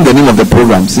we've changed the name of the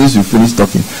program since we finished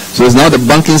talking. So it's now the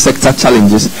banking sector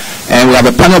challenges. And we have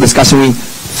a panel discussion.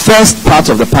 First part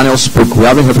of the panel spoke. We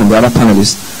haven't heard from the other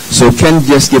panelists. So Ken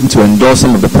just came to endorse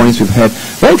some of the points we've heard.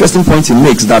 Very interesting point he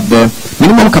makes, that the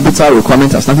minimum capital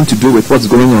requirement has nothing to do with what's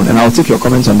going on. And I'll take your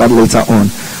comments on that later on.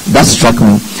 That struck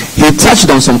me. He touched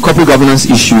on some corporate governance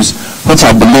issues, which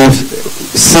I believe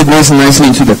segues nicely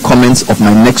into the comments of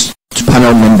my next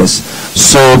panel members.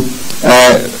 So,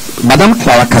 Madam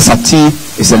Clara Kasser-Tee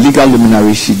is a legal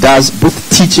luminary. She does both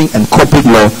teaching and corporate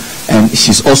law, and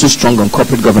she's also strong on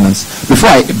corporate governance. Before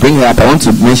I bring her up, I want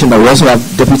to mention that we also have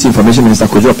Deputy Information Minister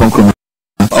Kojo Aponkroma.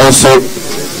 Also,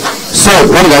 so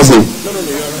what did I say?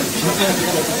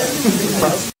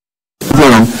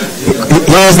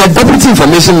 He is the Deputy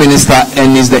Information Minister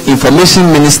and is the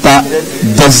Information Minister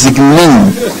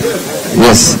designee.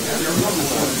 Yes.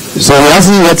 So he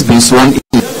hasn't yet been sworn in.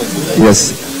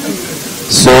 Yes.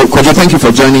 So Kojo, thank you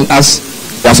for joining us.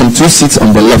 There are some 2 seats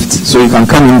on the left, so you can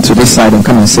come into this side and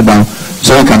come and sit down,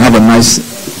 so you can have a nice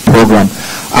program.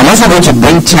 I'm also going to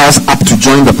bring Charles up to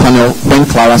join the panel when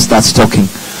Clara starts talking.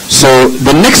 So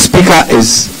the next speaker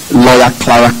is lawyer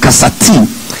Clara Kasser-Tee,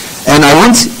 and I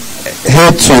want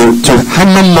her to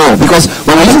hammer more, because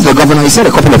when we listen to the governor, he said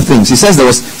a couple of things. He says there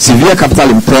was severe capital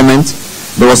impairment,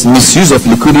 there was misuse of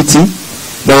liquidity,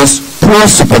 there was poor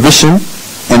supervision,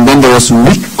 and then there was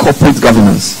weak corporate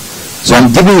governance. So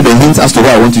I'm giving you the hint as to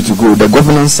where I want you to go, the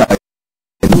governance side.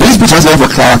 Please be transferred for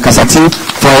Clara Kasser-Tee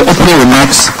for opening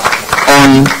remarks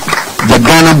on the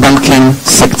Ghana banking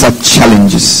sector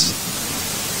challenges.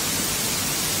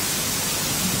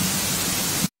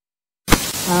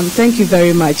 Thank you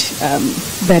very much,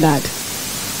 Bernard,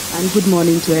 and good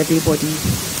morning to everybody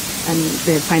and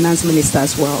the finance minister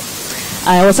as well.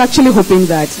 I was actually hoping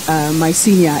that my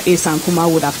senior, Asa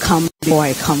Nkrumah, would have come before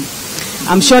I come.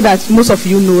 I'm sure that most of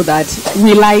you know that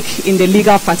we like, in the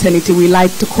legal fraternity, we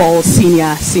like to call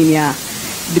senior,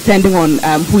 depending on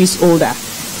who is older.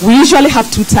 We usually have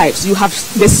two types. You have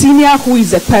the senior, who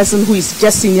is the person who is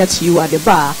just senior to you at the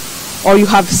bar, or you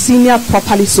have senior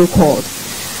properly so-called.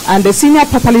 And the senior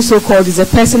properly so-called is a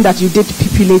person that you did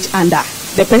pupillage under,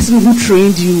 the person who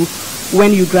trained you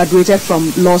when you graduated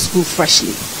from law school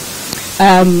freshly.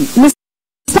 Mr.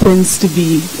 happens to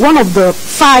be one of the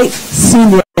 5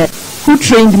 seniors who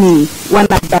trained me when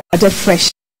I graduated fresh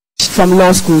from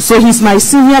law school. So he's my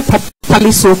senior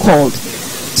properly so-called,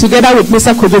 together with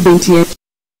Mr. Kojo Bentie,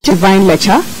 Divine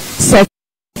Lecture,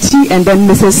 Citi, and then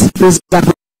Mrs.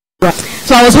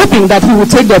 So I was hoping that he would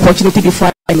take the opportunity before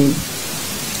I came in.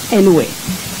 Anyway,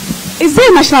 is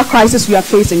there a national crisis we are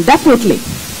facing? Definitely.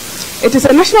 It is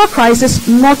a national crisis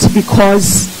not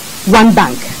because one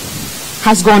bank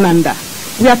has gone under.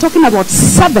 We are talking about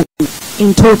 7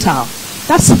 in total.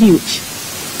 That's huge.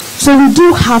 So we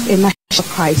do have a national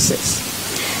crisis.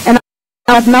 And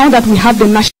now that we have the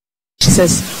national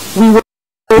crisis, we will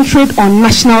concentrate on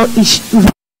national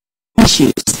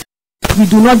issues. We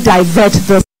do not divert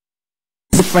the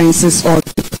differences or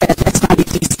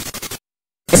externalities.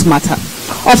 This matter.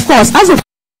 Of course, as the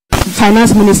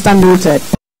finance minister noted,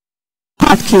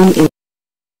 part came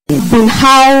in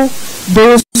how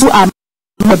those who are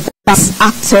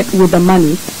acted with the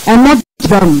money, and not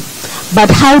them, but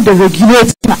how the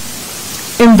regulator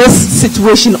in this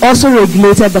situation also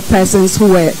regulated the persons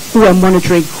who were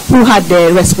monitoring, who had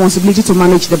the responsibility to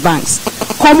manage the banks.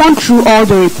 Common through all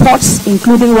the reports,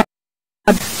 including what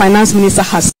the finance minister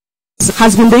has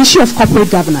been the issue of corporate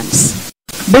governance.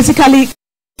 Basically,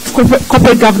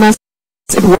 corporate governance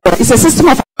is a system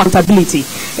of accountability.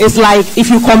 It's like, if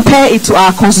you compare it to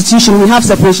our constitution, we have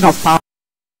separation of power.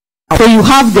 So you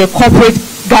have the corporate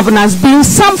governance being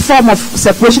some form of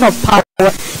separation of power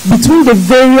between the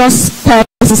various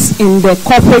persons in the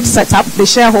corporate setup, the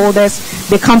shareholders,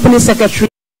 the company secretary,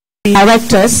 the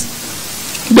directors,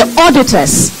 the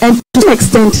auditors, and to some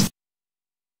extent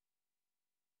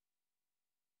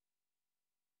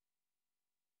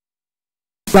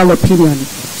opinion,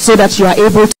 so that you are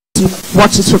able to do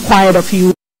what is required of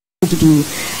you to do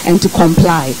and to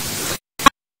comply.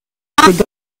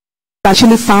 I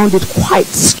actually found it quite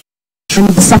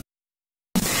strange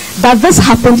that this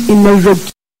happened in a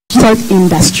regulated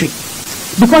industry,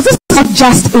 because this is not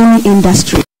just any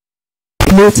industry,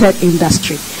 regulated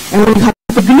industry. And when you have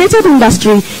a regulated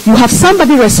industry, you have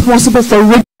somebody responsible for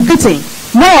regulating,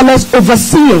 more or less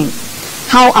overseeing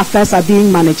how affairs are being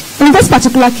managed. In this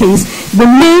particular case, the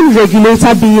main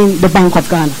regulator being the Bank of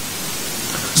Ghana.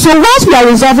 So once we are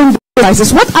resolving the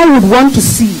crisis, what I would want to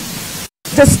see,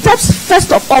 the steps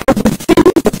first of all within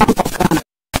the Bank of Ghana.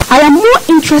 I am more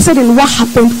interested in what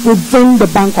happened within the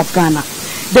Bank of Ghana.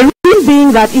 The reason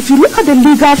being that if you look at the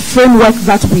legal framework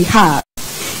that we have,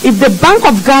 if the Bank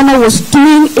of Ghana was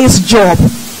doing its job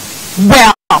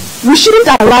well, we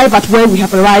shouldn't arrive at where we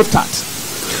have arrived at.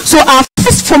 So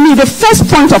for me, the first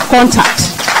point of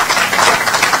contact,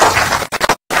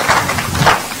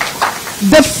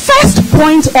 the first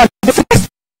point or the first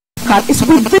contact is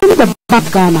within the Bank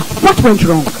of Ghana. What went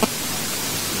wrong?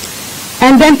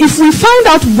 And then if we find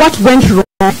out what went wrong,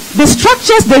 the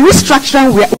structures, the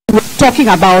restructuring we're talking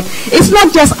about, it's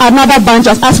not just another bunch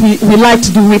of, as we like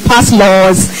to do, we pass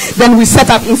laws, then we set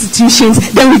up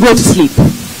institutions, then we go to sleep.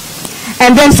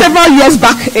 And then several years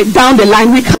back down the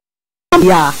line, we come.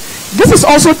 Yeah, this is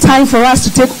also time for us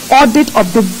to take audit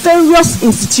of the various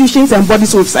institutions and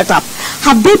bodies we've set up.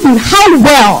 Have they been, how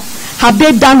well have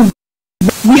they done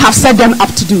what we have set them up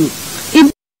to do?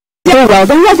 If they do well,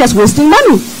 then we're just wasting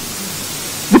money.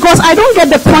 Because I don't get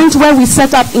the point where we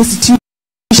set up institutions,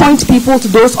 appoint people to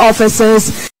those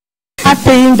offices, start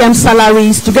paying them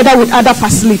salaries together with other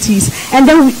facilities, and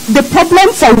then the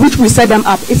problem for which we set them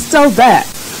up is still there.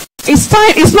 It's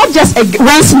time. It's not just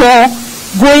once more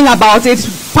going about it,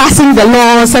 passing the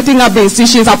law, setting up the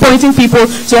institutions, appointing people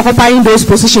to occupying those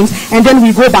positions, and then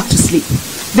we go back to sleep.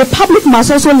 The public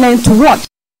must also learn to watch.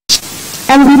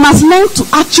 And we must learn to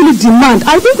actually demand.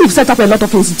 I think we've set up a lot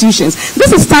of institutions.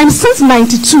 This is time since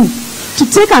 92 to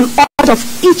take an audit of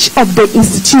each of the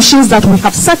institutions that we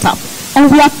have set up.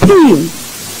 And we are paying.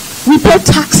 We pay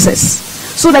taxes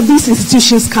so that these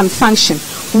institutions can function.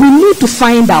 We need to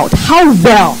find out how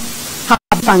well have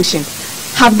they functioned.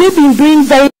 Have they been doing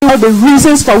very well the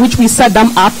reasons for which we set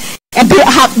them up? And they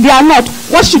are not.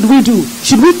 What should we do?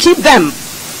 Should we keep them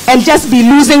and just be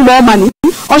losing more money?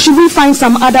 Or should we find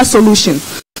some other solution?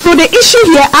 So the issue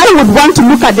here, I would want to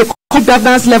look at the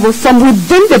governance level from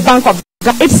within the Bank of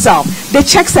Ghana itself, the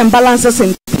checks and balances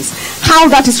in place, how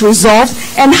that is resolved,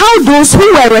 and how those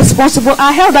who were responsible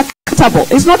are held accountable.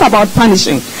 It's not about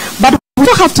punishing, but we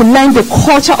also have to learn the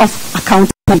culture of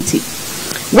accountability.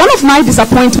 One of my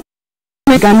disappointments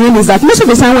with Ghanaian is that most of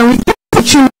the time when we get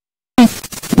opportunity,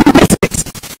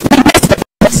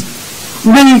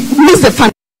 we miss the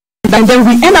fund. And then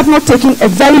we end up not taking a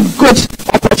very good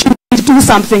opportunity to do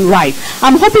something right.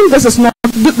 I'm hoping this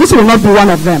will not be one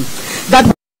of them. That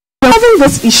we're having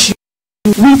this issue,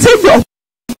 we take the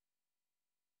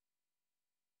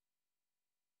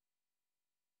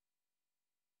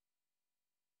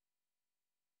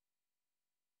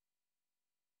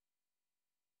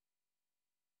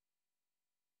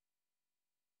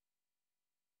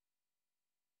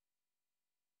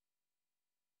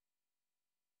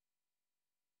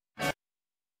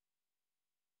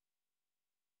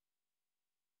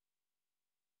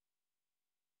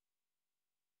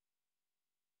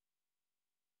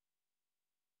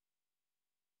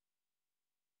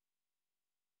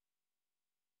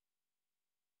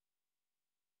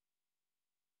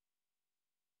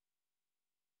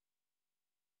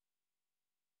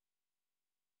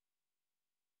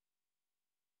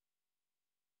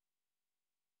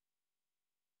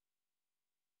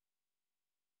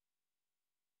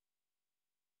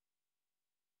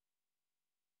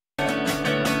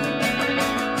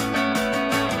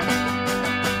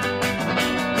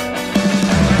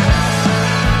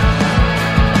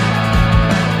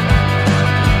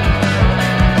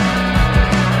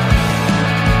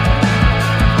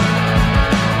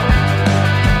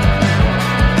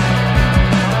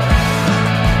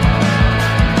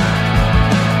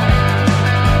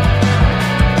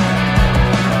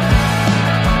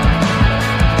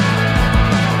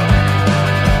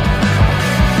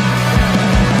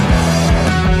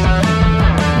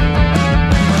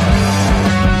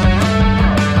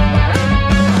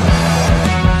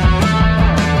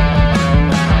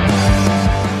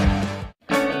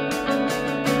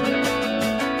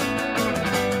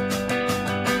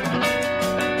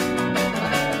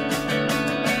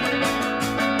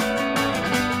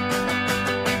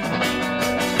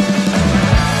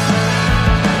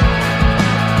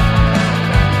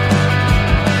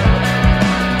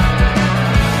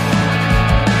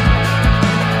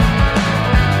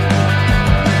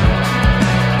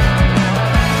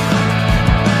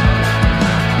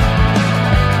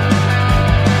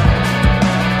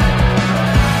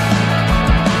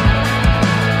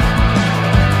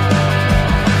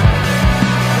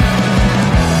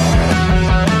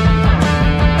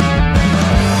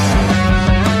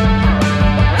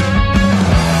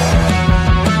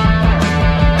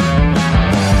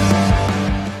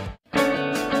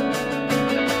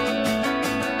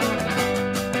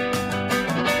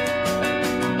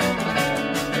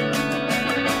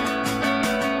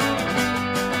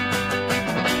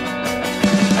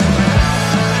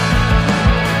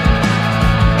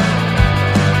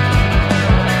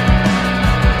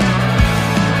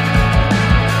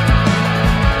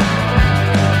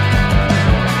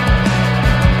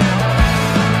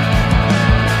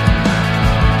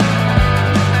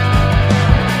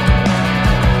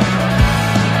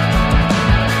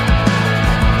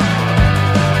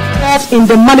in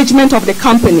the management of the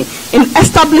company, in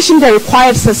establishing the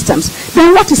required systems,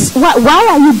 then why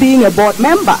are you being a board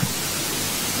member?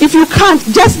 If you can't,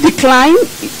 just decline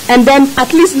and then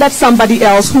at least let somebody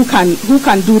else who can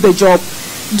do the job.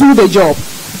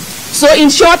 So in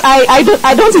short, I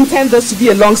don't intend this to be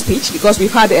a long speech because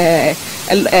we've had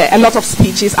a lot of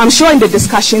speeches. I'm sure in the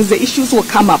discussions the issues will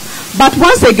come up. But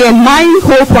once again, my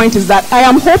whole point is that I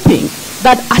am hoping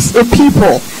that as a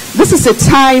people, this is a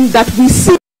time that we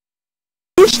see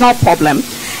a national problem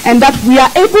and that we are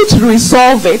able to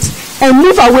resolve it and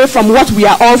move away from what we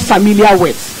are all familiar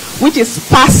with, which is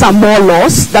pass some more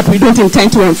laws that we don't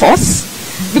intend to enforce.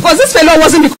 Because this fellow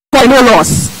wasn't because no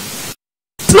laws.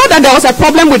 It's not that there was a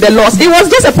problem with the laws, it was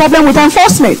just a problem with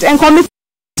enforcement and commitment.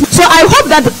 So I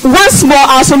hope that once more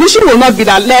our solution will not be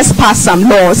that let's pass some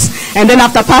laws, and then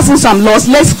after passing some laws,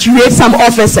 let's create some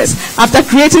offices. After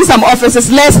creating some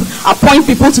offices, let's appoint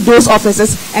people to those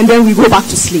offices, and then we go back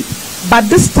to sleep. But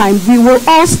this time we will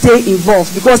all stay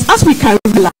involved, because as we can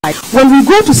realize, when we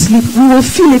go to sleep, we will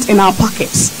feel it in our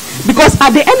pockets. Because at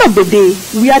the end of the day,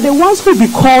 we are the ones who will be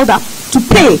called up to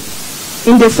pay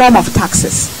in the form of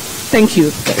taxes. Thank you.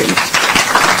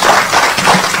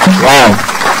 Wow.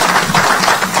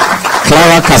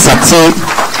 Clara Kasser-Tee,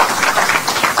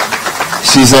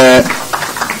 she's a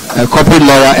corporate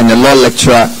lawyer and a law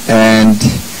lecturer, and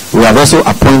we have also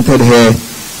appointed her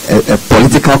a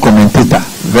political commentator.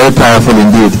 Very powerful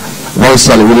indeed. Very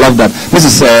solid. We love that. This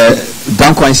is a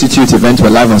Danquah Insitute event. We're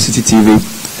live on Citi TV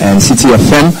and Citi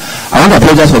FM. I want to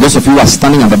apologize for those of you who are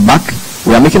standing at the back.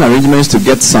 We are making arrangements to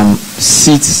get some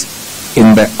seats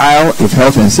in the aisle if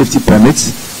health and safety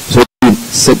permits, so you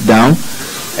sit down.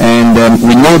 And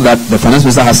we know that the finance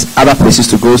minister has other places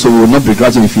to go, so we will not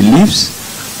begrudge him if he leaves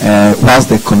whilst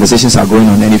the conversations are going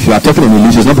on. And if you are talking and he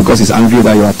leaves, it's not because he's angry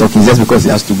that you are talking, it's just because he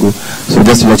has to go. So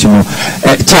just to let you know.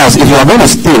 Charles, if you are going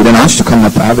to stay, then I want you to come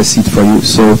up. I have a seat for you.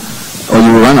 So, or you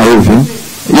will run away with him.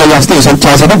 Yeah, you are staying. So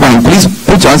Charles, please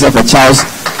put your hands up for Charles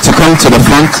to come to the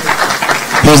front.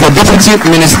 He's the Deputy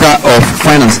Minister of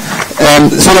Finance.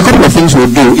 So a couple of things we'll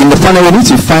do. In the panel, we need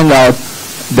to find out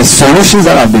the solutions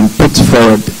that have been put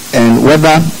forward and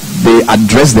whether they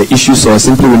address the issues or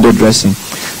simply window dressing.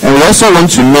 And we also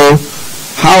want to know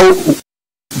how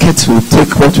kids will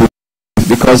take what we do,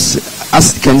 because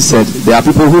as Ken said, there are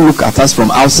people who look at us from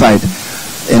outside,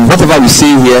 and whatever we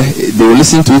say here, they will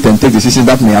listen to it and take decisions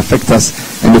that may affect us.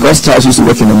 And because Charles used to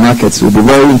work in the markets, we'll be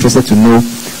very interested to know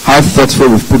how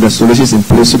thoughtful we've put the solutions in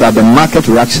place so that the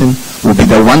market reaction will be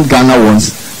the one Ghana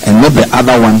wants and not the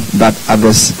other one that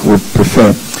others would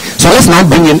prefer. So let's now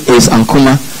bring in Ace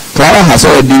Ankuma. Clara has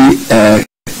already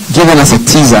given us a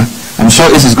teaser. I'm sure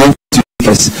Ace is going to take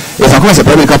us. Ace Ankuma is a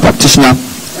public practitioner,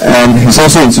 and he's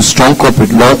also into strong corporate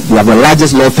law. We have the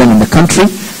largest law firm in the country,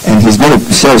 and he's going to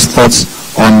share his thoughts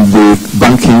on the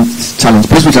banking challenge.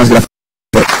 Please put your hands together.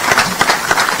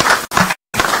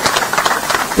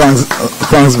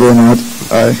 Thanks very much.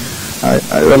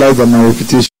 I realize that my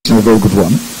reputation is a very good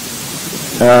one.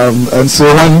 And so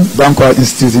when Danquah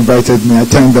Insitute invited me, I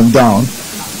turned them down.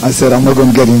 I said, I'm not going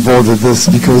to get involved with this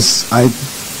because I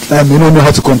may not know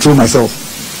how to control myself.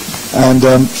 And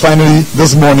finally,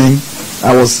 this morning,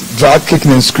 I was dragged,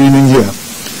 kicking and screaming here.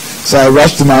 So I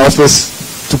rushed to my office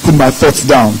to put my thoughts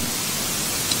down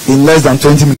in less than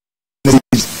 20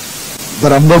 minutes.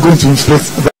 But I'm not going to inflict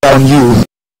that on you.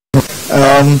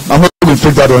 I'm not going to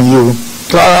inflict that on you.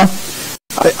 Clara,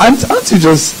 aren't you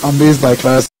just amazed by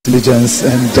Clara's intelligence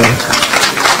and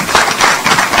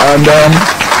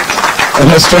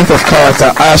her strength of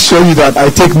character? I assure you that I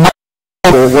take much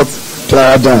for what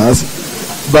Clara does,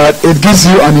 but it gives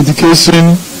you an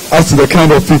indication as to the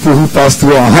kind of people who pass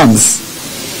through our hands.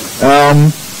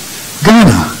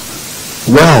 Ghana,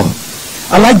 well,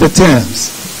 I like the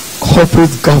terms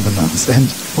corporate governance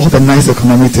and all the nice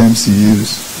economic terms you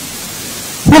use.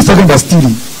 Who's talking about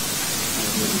stealing?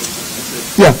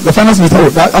 Yeah, the finance minister,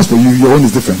 as for you, your own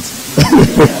is different.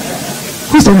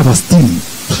 Who's talking about stealing?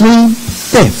 Plain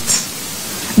theft.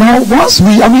 Now, once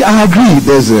I agree,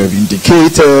 there's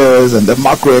indicators and the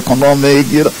macroeconomic,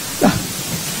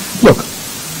 Look,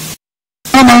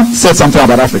 Mama said something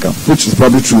about Africa, which is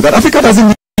probably true, that Africa doesn't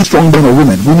need strong men or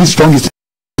women. We need strong institutions.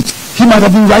 He might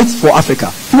have been right for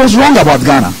Africa. He was wrong about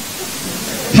Ghana.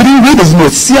 He didn't read his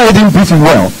notes. CIA didn't brief him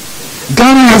well.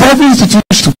 Ghana has every institution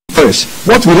to flourish.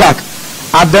 What we lack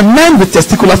are the men with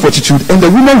testicular fortitude and the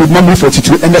women with memory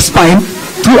fortitude and the spine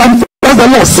to enforce the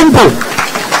law. Simple.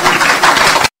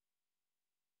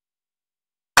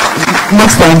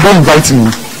 Next time, don't invite me.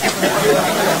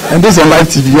 And this on live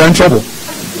TV, you're in trouble.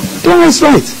 Don't was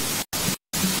right.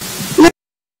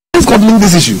 Let's coupling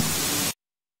this issue.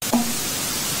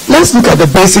 Let's look at the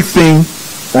basic thing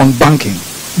on banking.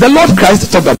 The Lord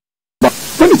Christ talked about,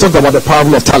 when he talked about the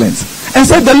parable of talents, and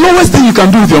said the lowest thing you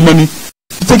can do with your money,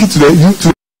 take it to the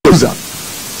user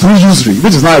through usury,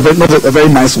 which is not a very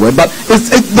nice word, but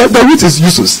the root is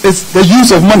useless. It's the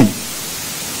use of money.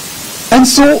 And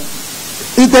so,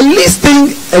 the least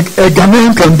thing a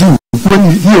Ghanaian can do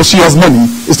when he or she has money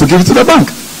is to give it to the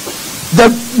bank.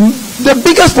 The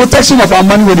biggest protection of our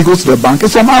money when it goes to the bank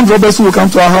is from armed robbers who will come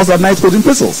to our house at night holding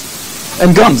pistols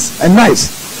and guns and knives,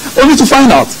 only to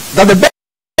find out that the best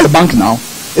of the bank now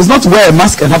is not to wear a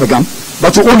mask and have a gun,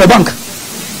 but to own a bank.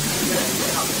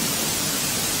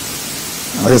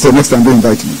 Like I said, next time don't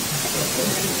invite me.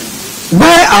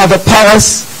 Where are the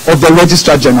powers of the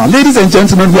Registrar General. Ladies and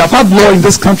gentlemen, we have had law in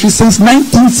this country since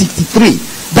 1963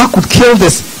 that could kill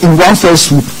this in one fell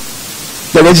swoop.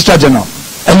 The Registrar General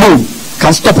alone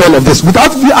can stop all of this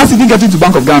without us even getting to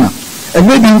Bank of Ghana. And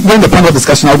maybe when the panel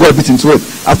discussion, I'll go a bit into it.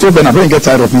 I've told Bernard, don't get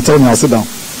tired of me, tell me, I'll sit down.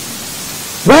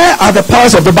 Where are the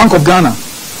powers of the Bank of Ghana?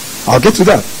 I'll get to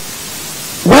that.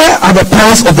 Where are the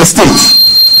powers of the state?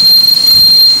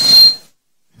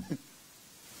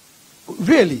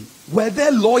 Really, were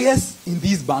there lawyers in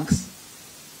these banks?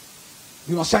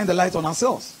 We must shine the light on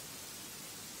ourselves.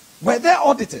 Were there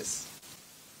auditors?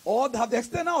 Or have the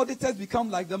external auditors become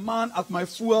like the man at my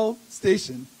fuel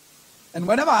station, and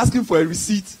whenever I ask him for a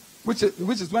receipt, which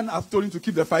is when I've told him to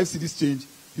keep the 5 cedis change,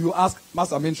 he will ask,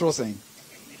 Master Mintro saying.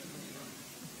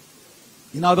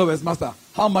 In other words, Master,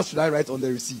 how much should I write on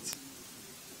the receipt?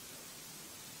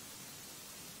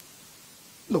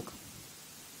 Look,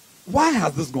 why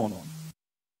has this gone on?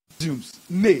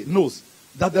 Knows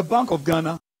that the Bank of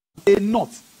Ghana may not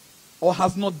or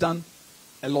has not done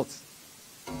a lot,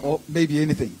 or maybe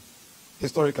anything,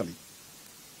 historically.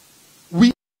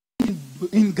 We,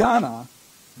 in Ghana,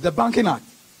 the Banking Act,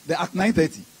 the Act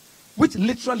 930, which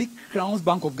literally crowns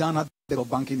Bank of Ghana the head of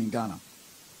banking in Ghana.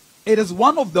 It is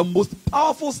one of the most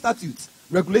powerful statutes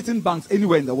regulating banks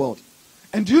anywhere in the world.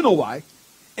 And do you know why?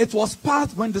 It was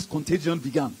passed when this contagion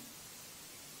began.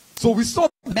 So we saw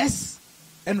the mess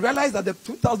and realized that the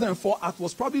 2004 Act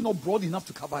was probably not broad enough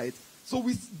to cover it. So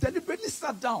we deliberately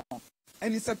sat down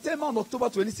and in September and October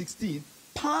 2016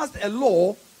 passed a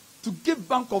law to give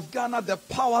Bank of Ghana the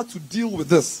power to deal with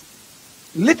this.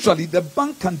 Literally, the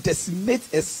bank can decimate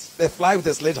a fly with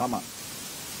a sledgehammer.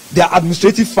 There are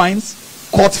administrative fines,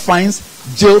 court fines,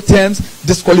 jail terms,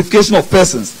 disqualification of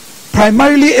persons,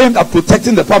 primarily aimed at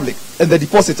protecting the public and the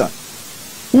depositor,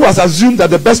 who has assumed that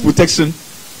the best protection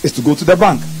is to go to the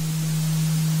bank.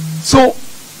 So,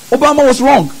 Obama was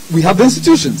wrong. We have the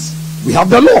institutions. We have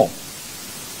the law.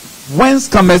 Whence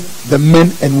cometh the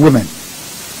men and women?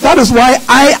 That is why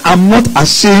I am not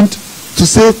ashamed to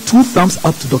say 2 thumbs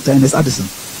up to Dr. Ernest Addison.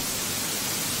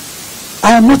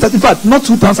 I am not, in fact, not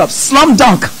 2 thumbs up, slam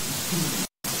dunk.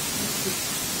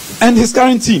 And his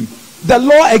current team. The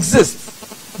law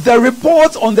exists. The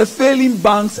reports on the failing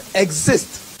banks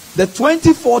exist. The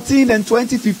 2014 and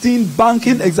 2015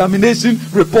 banking examination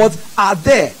reports are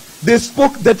there. They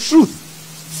spoke the truth.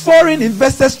 Foreign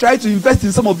investors tried to invest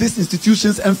in some of these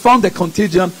institutions and found the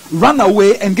contagion, ran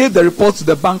away and gave the report to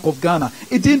the Bank of Ghana.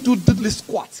 It didn't do diddly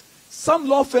squat. Some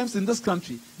law firms in this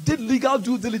country did legal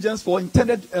due diligence for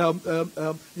intended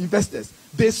investors.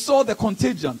 They saw the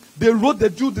contagion. They wrote the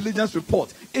due diligence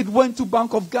report. It went to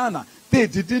Bank of Ghana. They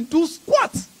didn't do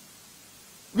squat.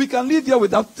 We can live here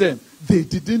without them. They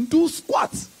didn't do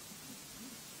squat.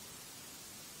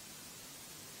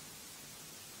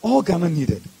 All Ghana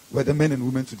needed were the men and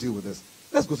women to deal with this.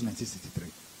 Let's go to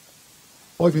 1963.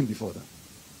 Or even before that.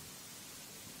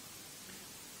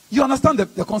 You understand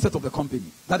the concept of the company.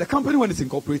 That the company, when it's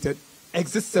incorporated,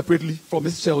 exists separately from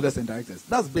its shareholders and directors.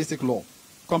 That's basic law.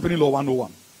 Company Law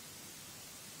 101.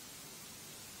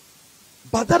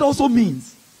 But that also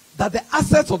means that the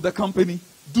assets of the company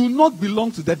do not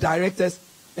belong to the directors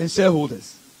and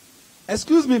shareholders.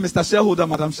 Excuse me, Mr. Shareholder,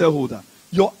 Madam Shareholder.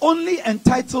 Your only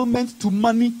entitlement to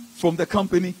money from the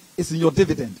company is in your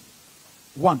dividend.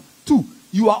 1. 2.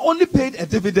 You are only paid a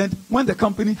dividend when the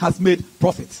company has made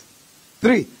profit.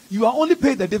 3. You are only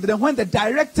paid the dividend when the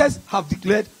directors have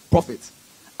declared profit.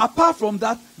 Apart from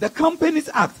that, the Companies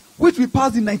Act, which we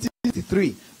passed in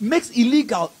 1983, makes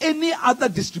illegal any other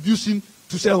distribution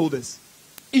to shareholders.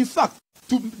 In fact,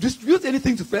 to distribute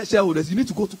anything to shareholders, you need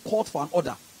to go to court for an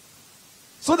order.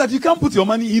 So that you can't put your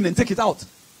money in and take it out.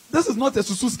 This is not a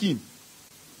susu scheme.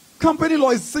 Company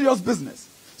law is serious business.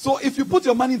 So if you put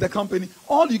your money in the company,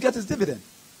 all you get is dividend.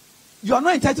 You are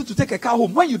not entitled to take a car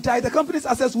home. When you die, the company's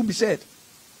assets won't be shared.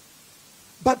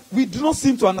 But we do not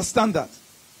seem to understand that.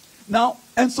 Now,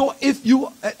 and so if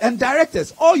you, and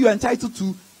directors, all you are entitled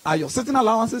to are your certain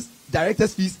allowances,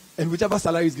 directors' fees, and whichever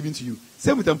salary is given to you.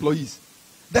 Same with employees.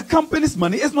 The company's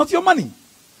money is not your money.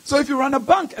 So if you run a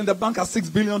bank and the bank has 6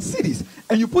 billion cedis,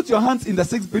 and you put your hands in the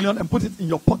 6 billion and put it in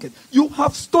your pocket, you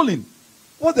have stolen.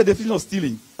 What's the definition of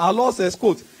stealing? Our law says,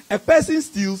 quote, a person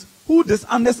steals who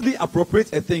dishonestly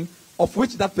appropriates a thing of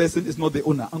which that person is not the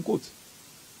owner, unquote.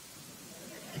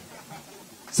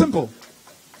 Simple.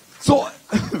 So,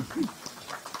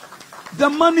 the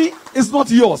money is not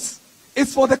yours.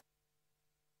 It's for the...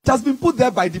 It has been put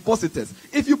there by depositors.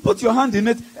 If you put your hand in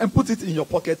it and put it in your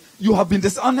pocket, you have been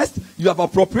dishonest, you have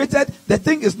appropriated, the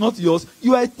thing is not yours,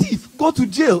 you are a thief. Go to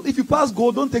jail. If you pass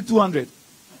go, don't take 200.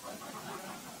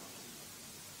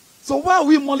 So why are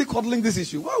we mollycoddling this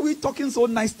issue? Why are we talking so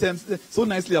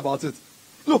nicely about it?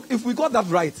 Look, if we got that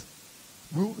right,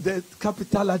 the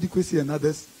capital adequacy and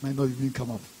others might not even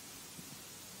come up.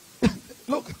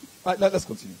 Look, right, let's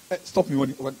continue. Stop me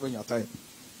when you're tired.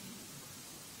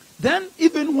 Then,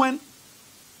 even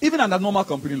under normal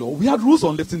company law, we had rules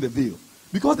on lifting the veil.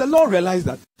 Because the law realized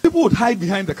that people would hide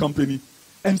behind the company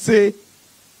and say,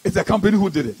 it's the company who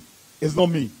did it. It's not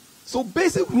me. So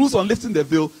basic rules on lifting the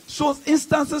veil shows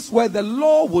instances where the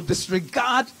law would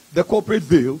disregard the corporate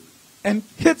veil and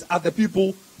hit at the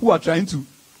people who are trying to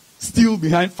steal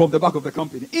from the back of the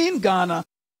company. In Ghana,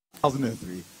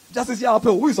 2003, Justice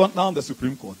Yappel, who is now on the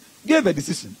Supreme Court, gave a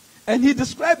decision. And he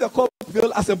described the corporate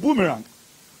veil as a boomerang.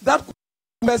 That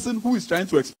person who is trying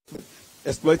to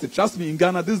exploit it, trust me, in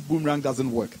Ghana, this boomerang doesn't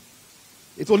work.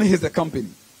 It only hits the company.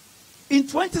 In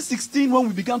 2016, when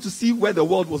we began to see where the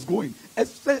world was going,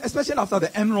 especially after the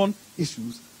Enron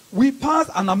issues, we passed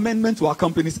an amendment to our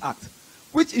Companies Act,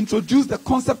 which introduced the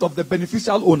concept of the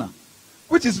beneficial owner,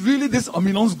 which is really this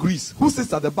ominous grease, who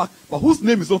sits at the back, but whose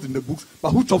name is not in the books,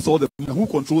 but who chops all the money, who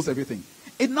controls everything.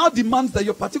 It now demands that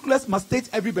your particulars must state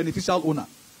every beneficial owner.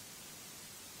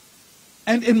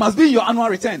 And it must be in your annual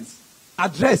returns.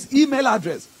 Address, email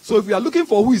address. So if we are looking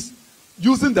for who is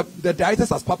using the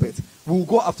directors as puppets, we will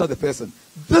go after the person.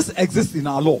 This exists in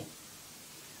our law.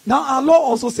 Now our law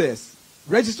also says,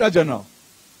 Registrar General,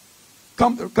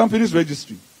 Companies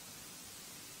Registry,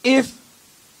 if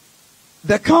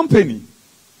the company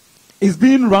is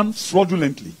being run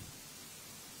fraudulently,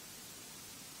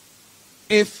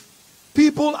 if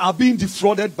people are being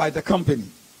defrauded by the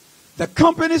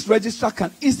company's registrar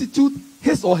can institute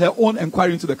his or her own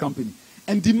inquiry into the company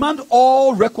and demand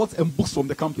all records and books from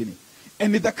the company.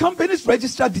 And if the company's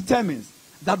registrar determines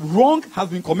that wrong has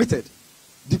been committed,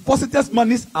 depositors'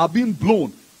 monies are being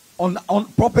blown on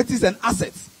properties and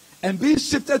assets and being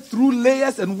shifted through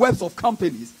layers and webs of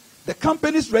companies, the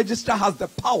company's registrar has the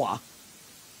power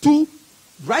to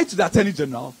write to the Attorney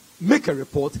General, make a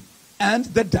report, and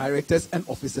the directors and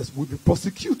officers will be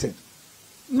prosecuted.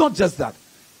 Not just that.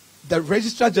 The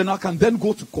Registrar General can then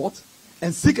go to court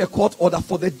and seek a court order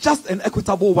for the just and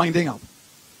equitable winding up.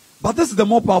 But this is the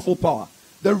more powerful power.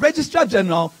 The Registrar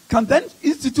General can then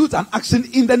institute an action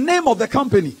in the name of the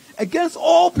company against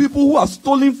all people who have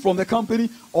stolen from the company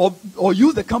or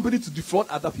use the company to defraud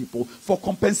other people for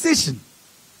compensation.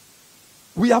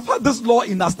 We have had this law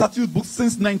in our statute book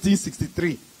since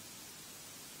 1963.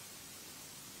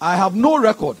 I have no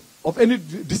record of any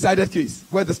decided case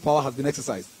where this power has been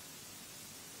exercised.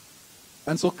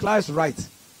 And so Clara is right.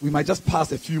 We might just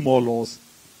pass a few more laws,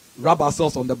 rub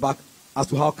ourselves on the back as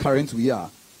to how current we are,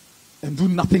 and do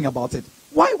nothing about it.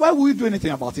 Why would we do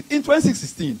anything about it? In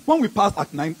 2016, when we passed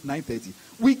Act 930,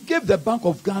 we gave the Bank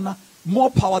of Ghana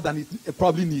more power than it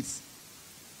probably needs.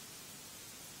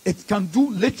 It can do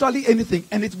literally anything,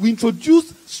 and we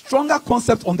introduced stronger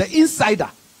concepts on the insider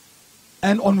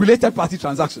and on related party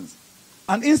transactions.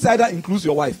 An insider includes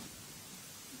your wife.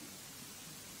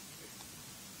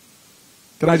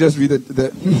 Can I just read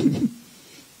the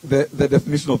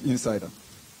definition of insider?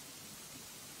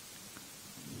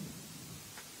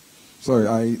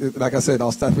 Sorry, like I said, I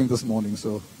was typing this morning,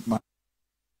 so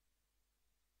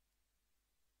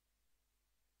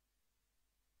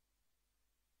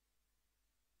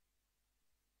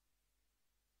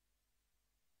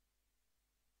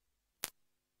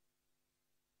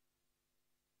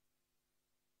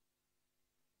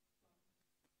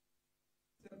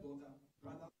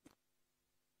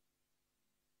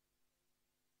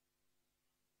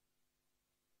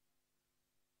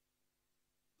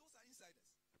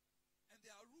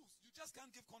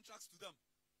can't give contracts to them.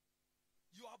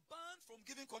 You are banned from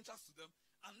giving contracts to them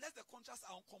unless the contracts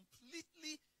are on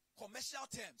completely commercial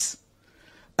terms.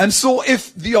 And so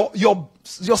if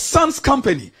your son's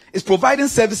company is providing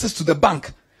services to the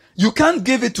bank, you can't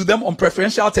give it to them on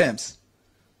preferential terms.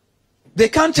 They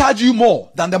can't charge you more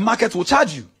than the market will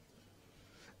charge you.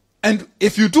 And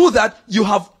if you do that, you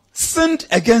have sinned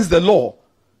against the law.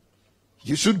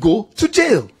 You should go to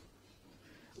jail.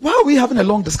 Why are we having a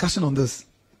long discussion on this?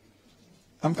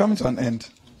 I'm coming to an end.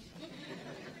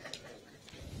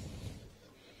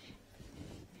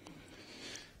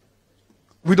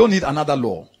 We don't need another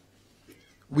law.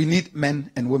 We need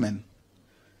men and women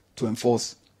to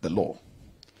enforce the law.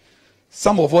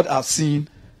 Some of what I've seen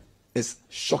is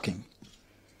shocking.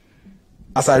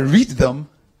 As I read them,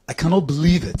 I cannot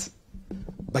believe it.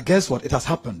 But guess what? It has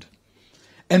happened.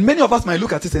 And many of us might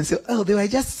look at it and say, oh, they were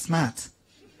just smart.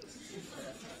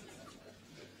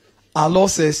 Our law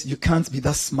says you can't be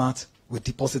that smart with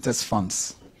depositors'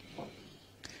 funds.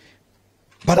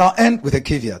 But I'll end with a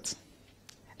caveat.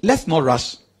 Let's not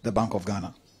rush the Bank of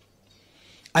Ghana.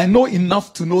 I know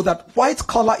enough to know that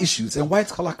white-collar issues and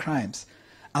white-collar crimes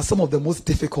are some of the most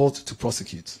difficult to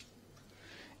prosecute.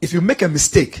 If you make a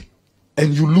mistake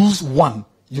and you lose one,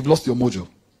 you've lost your mojo.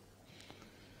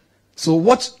 So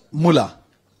watch Mueller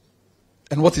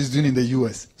and what he's doing in the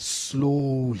US.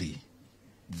 Slowly,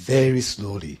 very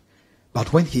slowly.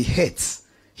 But when he hits,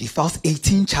 he files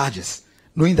 18 charges,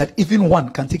 knowing that even one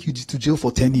can take you to jail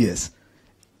for 10 years.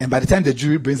 And by the time the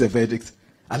jury brings a verdict,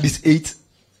 at least 8.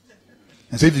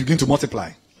 And so if you begin to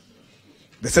multiply,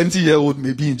 the 70-year-old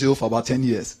may be in jail for about 10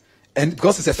 years. And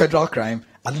because it's a federal crime,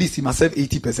 at least he must have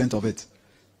 80% of it.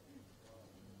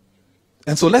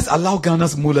 And so let's allow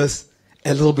Ghana's mullahs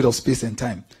a little bit of space and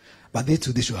time. But they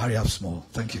too, they should hurry up small.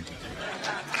 Thank you.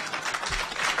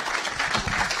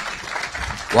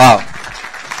 Wow.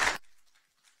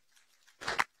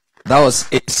 That was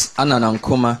Anan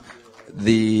Nkoma,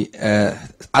 the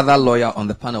other lawyer on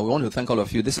the panel. We want to thank all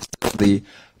of you. This is the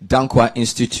Danquah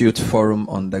Insitute Forum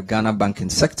on the Ghana banking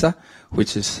sector,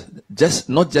 which is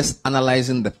not just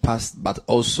analyzing the past, but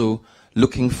also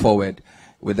looking forward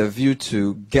with a view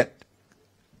to get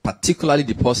particularly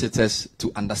depositors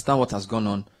to understand what has gone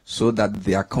on so that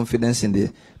their confidence in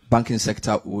the banking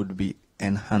sector would be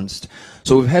enhanced.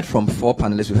 So we've heard from 4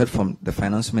 panelists, we've heard from the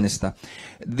finance minister.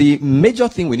 The major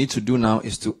thing we need to do now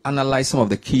is to analyze some of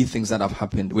the key things that have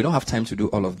happened. We don't have time to do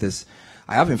all of this.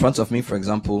 I have in front of me, for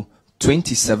example,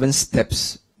 27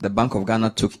 steps the Bank of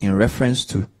Ghana took in reference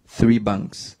to 3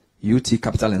 banks, UT,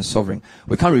 Capital, and Sovereign.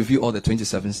 We can't review all the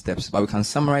 27 steps, but we can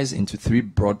summarize into 3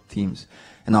 broad themes.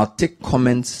 And I'll take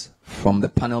comments from the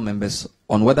panel members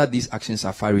on whether these actions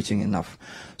are far-reaching enough.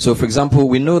 So, for example,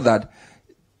 we know that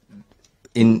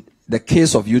in the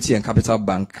case of UT and Capital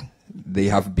Bank, they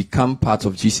have become part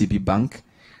of GCB Bank,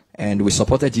 and we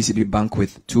supported GCB Bank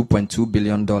with $2.2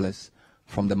 billion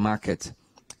from the market.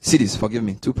 Cedis, forgive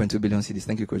me, 2.2 billion cedis,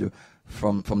 thank you, Kojo,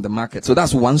 from the market. So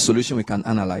that's one solution we can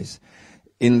analyze.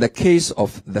 In the case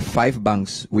of the 5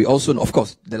 banks, we also know, of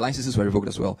course, the licenses were revoked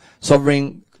as well.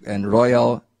 Sovereign and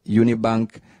Royal,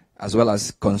 Unibank, as well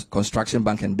as Construction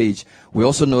Bank and Beige. We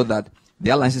also know that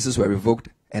their licenses were revoked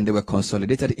and they were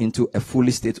consolidated into a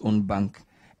fully state-owned bank.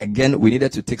 Again, we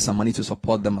needed to take some money to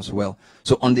support them as well.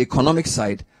 So on the economic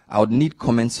side, I would need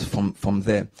comments from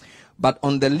there. But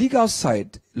on the legal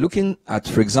side, looking at,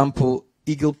 for example,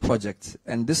 Eagle Project,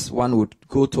 and this one would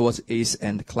go towards Ace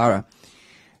and Clara.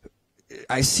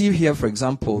 I see here, for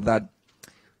example, that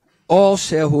all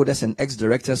shareholders and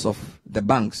ex-directors of the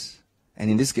banks, and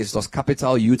in this case it was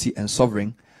Capital, UT, and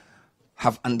Sovereign,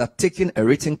 have undertaken a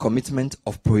written commitment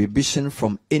of prohibition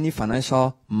from any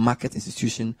financial market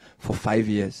institution for 5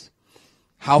 years.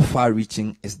 How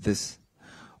far-reaching is this?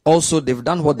 Also, they've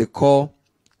done what they call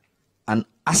an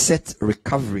asset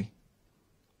recovery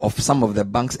of some of the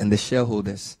banks and the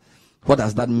shareholders. What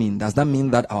does that mean? Does that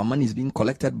mean that our money is being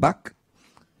collected back?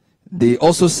 They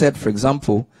also said, for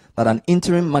example, that an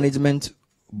interim management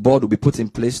board will be put in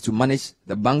place to manage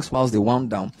the banks whilst they wound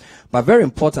down. But very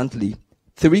importantly,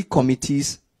 3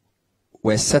 committees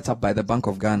were set up by the Bank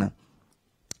of Ghana.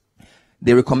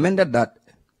 They recommended that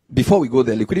before we go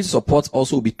there, liquidity support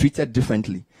also will be treated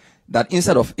differently. That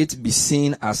instead of it be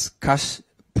seen as cash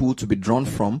pool to be drawn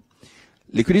from,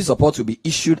 liquidity support will be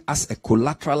issued as a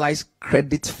collateralized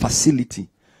credit facility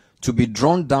to be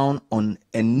drawn down on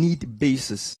a need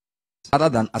basis rather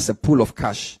than as a pool of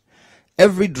cash.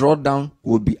 Every drawdown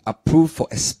will be approved for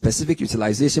a specific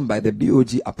utilization by the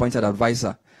BOG appointed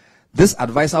advisor. This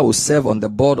advisor will serve on the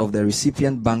board of the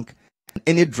recipient bank.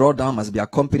 Any drawdown must be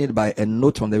accompanied by a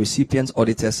note from the recipient's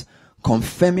auditors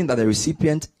confirming that the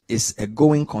recipient is a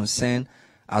going concern,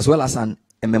 as well as a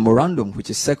memorandum which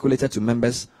is circulated to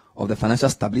members of the Financial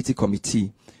Stability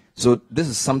Committee. So this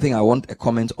is something I want a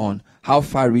comment on. How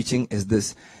far-reaching is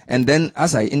this? And then,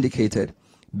 as I indicated,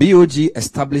 BOG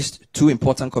established 2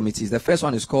 important committees. The first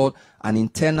one is called an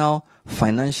Internal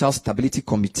Financial Stability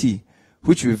Committee,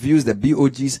 which reviews the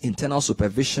BOG's internal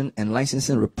supervision and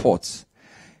licensing reports.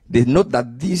 They note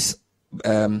that these,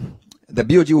 the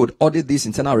BOG would audit these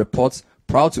internal reports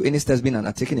prior to any steps being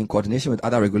undertaken in coordination with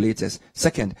other regulators.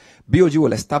 Second, BOG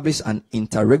will establish an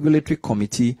interregulatory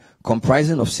committee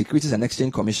comprising of Securities and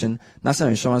Exchange Commission, National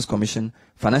Insurance Commission,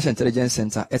 Financial Intelligence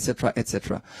Center, etc.,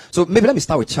 etc. So maybe let me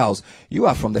start with Charles. You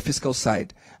are from the fiscal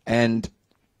side, and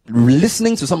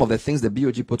listening to some of the things the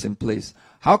BOG put in place,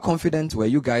 how confident were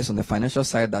you guys on the financial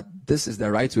side that this is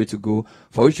the right way to go?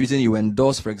 For which reason you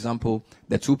endorse, for example,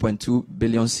 the 2.2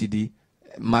 billion CD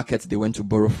market they went to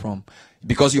borrow from?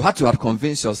 Because you had to have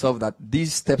convinced yourself that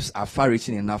these steps are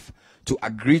far-reaching enough to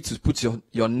agree to put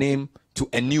your name to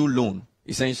a new loan,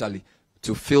 essentially,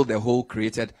 to fill the hole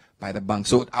created by the bank.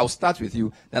 So I'll start with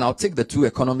you, then I'll take the two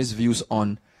economists' views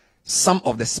on some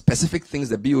of the specific things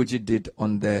the BOG did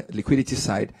on the liquidity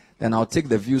side, then I'll take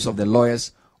the views of the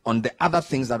lawyers on the other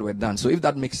things that were done. So if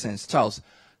that makes sense, Charles,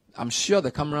 I'm sure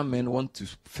the cameramen want to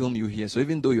film you here. So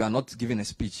even though you are not giving a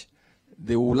speech,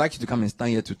 they would like you to come and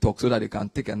stand here to talk so that they can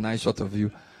take a nice shot of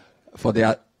you for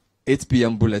their 8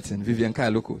 p.m. bulletin. Vivian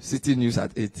Kayaloko, Citi News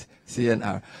at 8,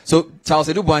 CNR. So Charles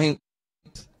Adu-Boahen.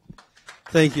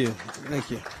 Thank you.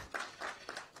 Thank you.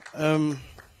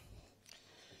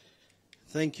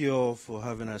 Thank you all for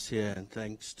having us here, and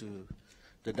thanks to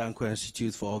the Danquah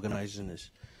Insitute for organizing this.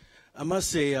 I must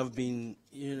say, I've been,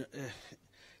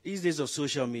 these days of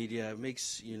social media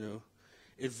makes,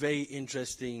 it very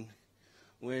interesting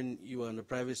when you are on the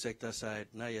private sector side,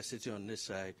 now you're sitting on this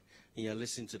side, and you're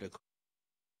listening to the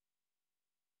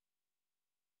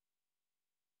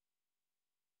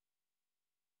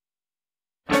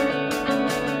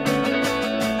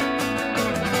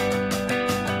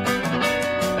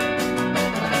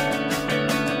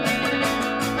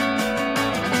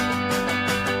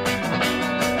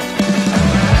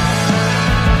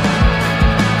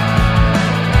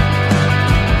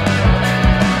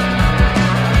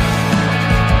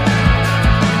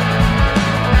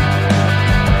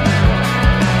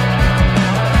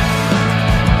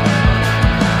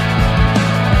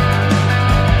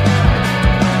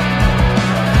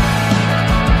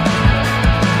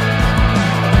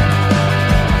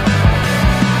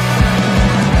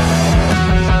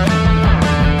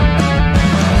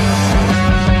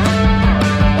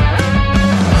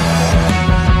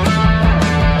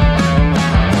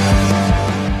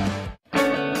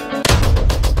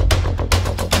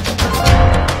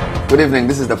Good evening,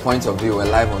 this is The Point of View. We're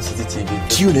live on Citi TV.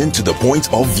 Tune in to The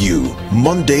Point of View,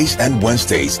 Mondays and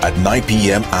Wednesdays at 9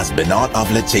 p.m. as Bernard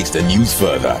Avlet takes the news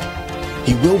further.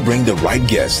 He will bring the right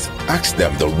guests, ask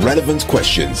them the relevant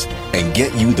questions, and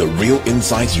get you the real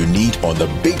insights you need on the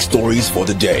big stories for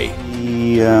the day.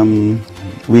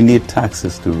 We need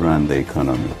taxes to run the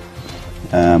economy.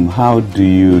 How do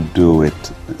you do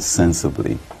it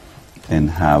sensibly and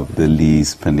have the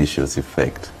least pernicious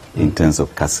effect in terms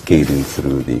of cascading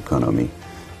through the economy?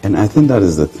 And I think that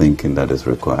is the thinking that is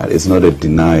required. It's not a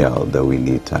denial that we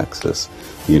need taxes,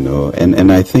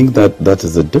 and I think that that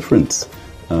is the difference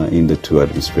in the two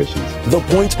administrations. The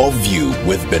Point of View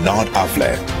with Bernard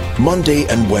Avlet, Monday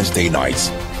and Wednesday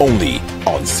nights, only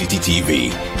on Citi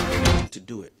TV. To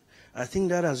do it. I think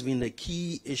that has been the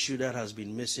key issue that has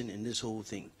been missing in this whole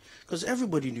thing, because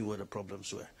everybody knew what the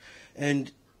problems were. And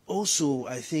also,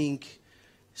 I think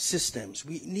systems.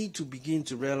 We need to begin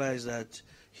to realize that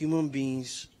human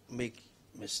beings make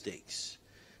mistakes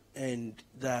and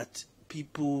that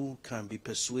people can be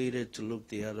persuaded to look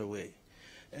the other way.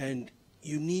 And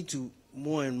you need to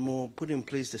more and more put in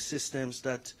place the systems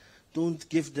that don't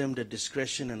give them the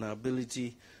discretion and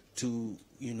ability to,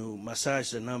 massage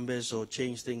the numbers or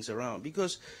change things around.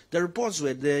 Because the reports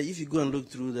were there. If you go and look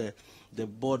through the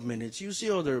board minutes, you see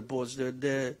all the reports.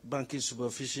 They're banking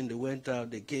supervision. They went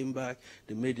out, they came back,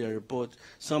 they made their report.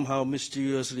 Somehow,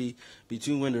 mysteriously,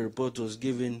 between when the report was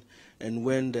given and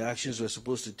when the actions were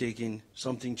supposed to take in,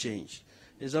 something changed.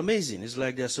 It's amazing. It's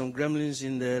like there's some gremlins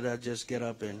in there that just get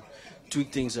up and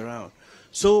tweak things around.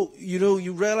 So,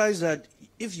 you realize that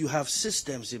if you have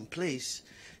systems in place,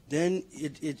 then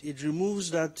it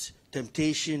removes that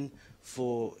temptation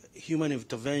for human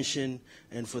intervention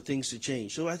and for things to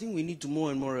change. So I think we need to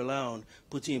more and more rely on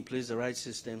putting in place the right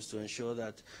systems to ensure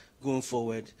that going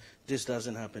forward, this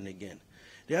doesn't happen again.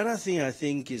 The other thing I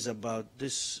think is about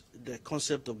the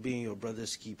concept of being your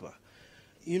brother's keeper.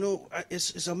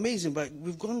 It's amazing, but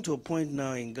we've gone to a point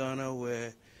now in Ghana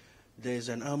where there's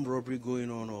an armed robbery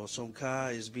going on or some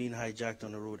car is being hijacked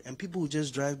on the road and people will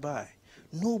just drive by.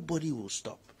 Nobody will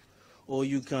stop. Or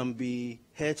you can be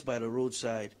hurt by the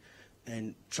roadside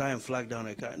and try and flag down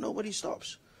a car. Nobody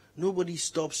stops. Nobody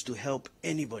stops to help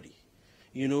anybody,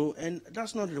 and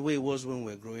that's not the way it was when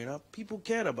we were growing up. People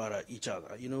cared about each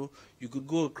other, you could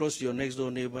go across to your next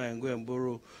door neighbor and go and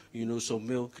borrow, some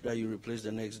milk that you replace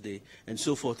the next day, and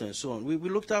so forth and so on. We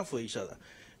looked out for each other.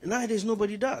 Nowadays,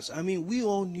 nobody does. I mean, we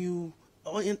all knew,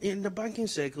 in the banking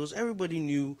circles, everybody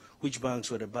knew which banks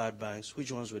were the bad banks,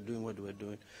 which ones were doing what they were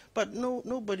doing. But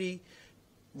nobody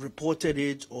reported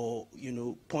it or,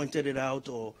 pointed it out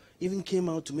or even came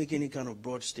out to make any kind of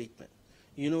broad statement.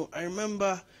 I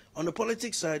remember on the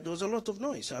politics side, there was a lot of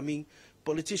noise. I mean,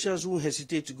 politicians who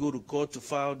hesitate to go to court to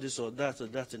file this or that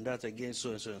and that against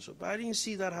so and so and so. But I didn't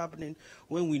see that happening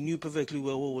when we knew perfectly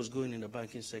well what was going in the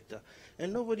banking sector.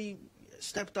 And nobody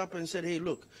stepped up and said, hey,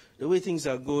 look, the way things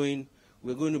are going,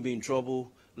 we're going to be in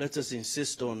trouble. let us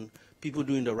insist on people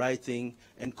doing the right thing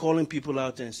and calling people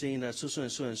out and saying that so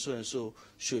and so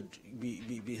should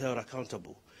be held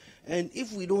accountable. And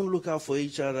if we don't look out for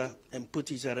each other and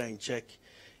put each other in check,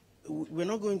 we're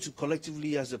not going to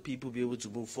collectively as a people be able to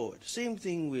move forward. Same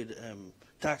thing with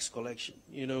tax collection.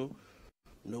 You know,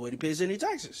 nobody pays any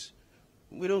taxes.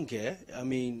 We don't care. I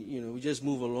mean, you know, we just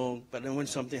move along. But then when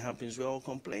something happens, we're all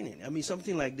complaining. I mean,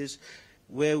 something like this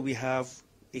where we have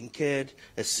incurred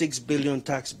a 6 billion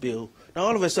tax bill. Now,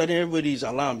 all of a sudden, everybody's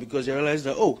alarmed because they realize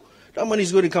that, oh, that money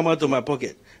is going to come out of my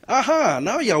pocket. Aha,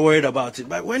 now you're worried about it.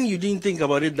 But when you didn't think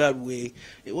about it that way,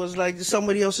 it was like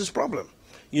somebody else's problem.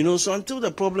 You know, so until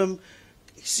the problem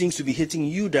seems to be hitting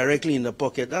you directly in the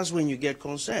pocket, that's when you get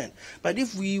concerned. But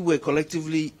if we were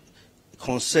collectively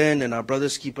concerned and our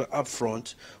brother's keeper up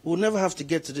front, we'll never have to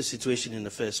get to this situation in the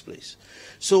first place.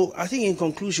 So I think in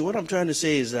conclusion, what I'm trying to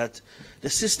say is that the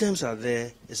systems are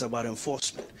there. It's about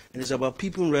enforcement. And it's about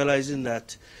people realizing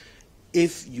that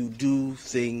if you do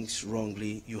things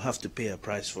wrongly, you have to pay a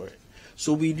price for it.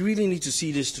 So we really need to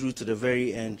see this through to the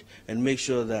very end and make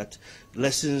sure that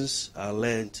lessons are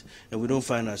learned and we don't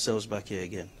find ourselves back here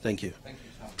again. Thank you. Thank you,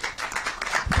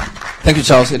 Charles. Thank you,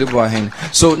 Charles.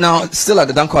 Adu-Boahen. So now, still at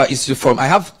the Danquah Insitute Forum, I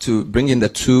have to bring in the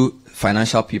two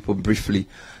financial people briefly.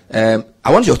 I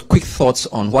want your quick thoughts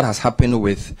on what has happened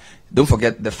with, don't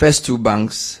forget, the first two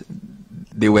banks,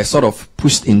 they were sort of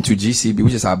pushed into GCB,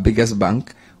 which is our biggest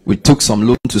bank. We took some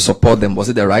loan to support them. Was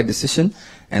it the right decision?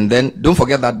 And then don't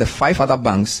forget that the 5 other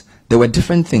banks, there were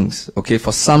different things. Okay,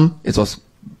 for some, it was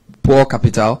poor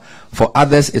capital. For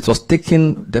others, it was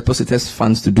taking depositors'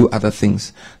 funds to do other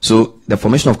things. So the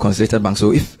formation of consolidated banks.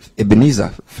 So if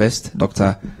Ebenezer first,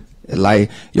 Dr. Lai,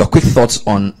 your quick thoughts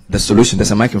on the solution.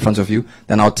 There's a mic in front of you.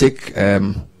 Then I'll take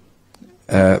Dr.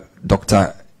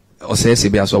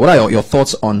 Osei-Assibey as well. What are your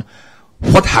thoughts on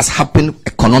what has happened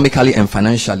economically and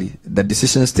financially? The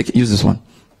decisions taken. Use this one.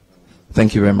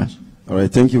 Thank you very much. All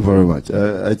right, thank you very much.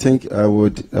 I think I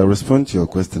would respond to your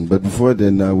question, but before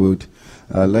then, I would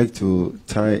like to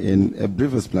tie in a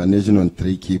brief explanation on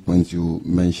 3 key points you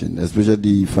mentioned. Especially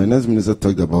the finance minister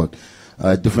talked about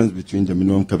difference between the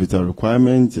minimum capital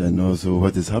requirement and also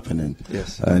what is happening.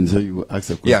 Yes. And so you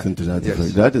asked a question to that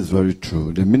effect. That is very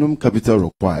true. The minimum capital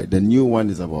required, the new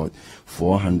one is about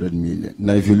 400 million.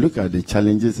 Now, if you look at the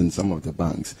challenges in some of the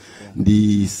banks,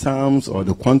 the sums or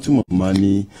the quantum of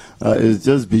money is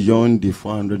just beyond the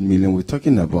 400 million we're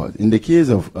talking about. In the case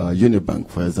of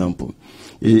Unibank, for example,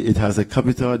 it has a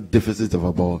capital deficit of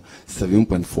about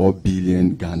 7.4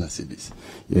 billion Ghana cedis.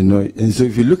 You know, and so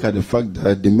if you look at the fact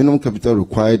that the minimum capital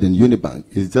required in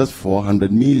Unibank is just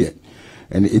 400 million,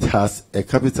 and it has a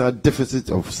capital deficit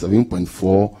of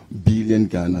 7.4 billion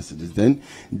Ghana cedis, then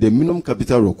the minimum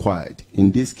capital required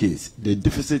in this case, the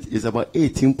deficit is about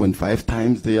 18.5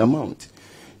 times the amount.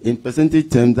 In percentage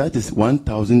terms, that is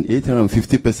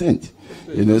 1,850%.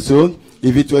 You know, so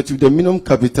if it were to the minimum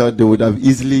capital, they would have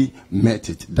easily met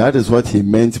it. That is what he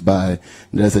meant by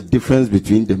there's a difference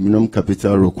between the minimum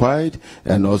capital required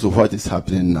and also what is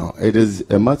happening now. It is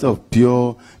a matter of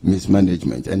pure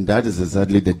mismanagement, and that is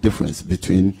exactly the difference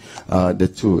between the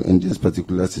two in this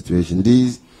particular situation.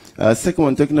 These second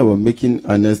one, talking about making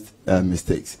honest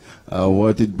mistakes.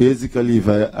 What it basically, if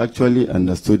I actually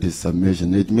understood his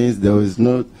submission, it means there's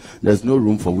no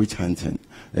room for witch hunting.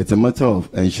 It's a matter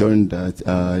of ensuring that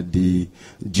the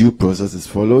due process is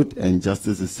followed and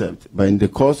justice is served. But in the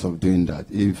course of doing that,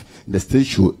 if the state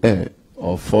should err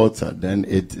or falter, then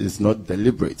it is not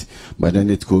deliberate, but then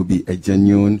it could be a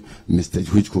genuine mistake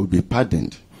which could be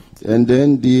pardoned. And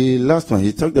then the last one,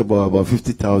 he talked about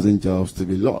 50,000 jobs to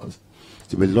be lost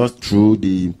through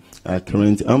the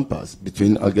current impasse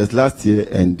between August last year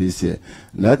and this year.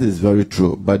 That is very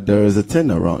true, but there is a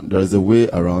turnaround. There is a way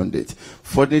around it.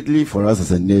 Fortunately for us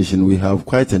as a nation, we have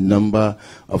quite a number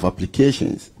of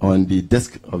applications on the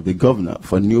desk of the governor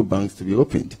for new banks to be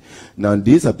opened. Now,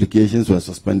 these applications were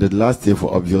suspended last year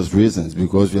for obvious reasons,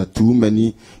 because we had too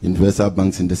many universal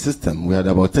banks in the system. We had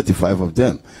about 35 of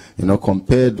them, you know,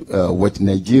 compared with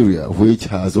Nigeria, which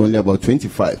has only about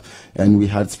 25, and we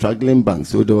had struggling banks.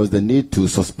 So there was the need to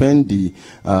suspend the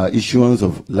issuance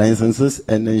of licenses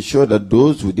and ensure that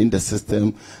those within the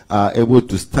system are able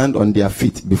to stand on their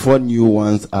feet before new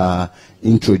ones are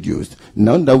introduced.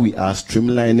 Now that we are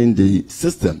streamlining the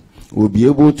system, we'll be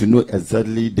able to know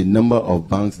exactly the number of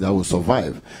banks that will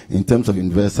survive in terms of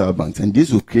universal banks. And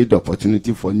this will create the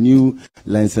opportunity for new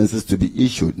licenses to be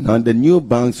issued. Now, the new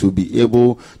banks will be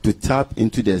able to tap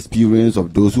into the experience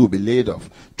of those who will be laid off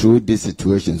through this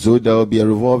situation. So there will be a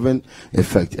revolving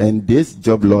effect. And these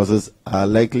job losses are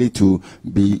likely to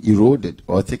be eroded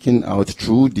or taken out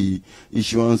through the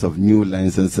issuance of new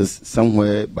licenses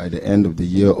somewhere by the end of the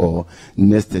year or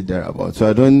next year thereabout. So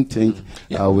I don't think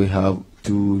we have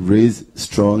to raise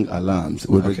strong alarms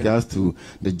with regards to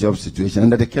the job situation.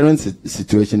 Under the current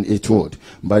situation, it would.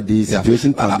 But the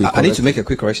situation can be corrected. I need to make a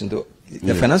quick correction, though.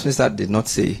 The finance minister did not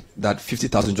say that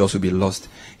 50,000 jobs will be lost.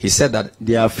 He said that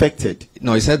they are affected.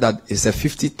 No, he said that it's a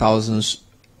 50,000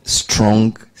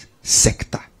 strong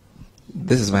sector.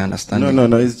 This is my understanding.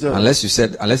 No, it's jobs.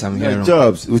 Unless I'm hearing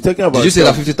jobs. We're talking about. Did you say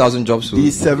that 50,000 jobs?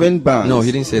 The 7 banks. No,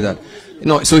 he didn't say that.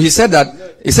 No, so he said that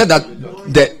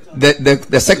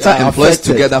the sector employs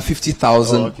together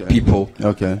 50,000 people.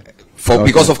 Okay.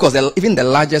 Because of course even the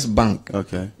largest bank,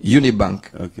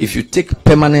 Unibank, if you take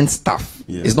permanent staff,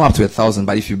 it's not up to 1,000,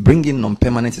 but if you bring in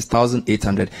non-permanent, it's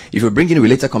 1,800. If you bring in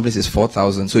related companies, it's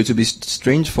 4,000. So it would be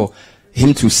strange for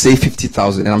him to say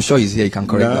 50,000, and I'm sure he's here. He can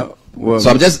correct that. Well, so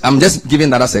I'm just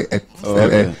giving that as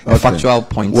a factual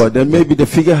point. Well, then maybe the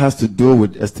figure has to do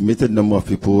with estimated number of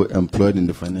people employed in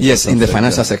the financial sector. In the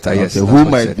financial sector, yes. Who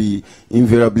might be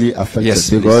invariably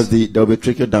affected because there will be a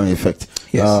trickle-down effect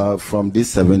from these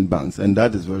 7 banks, and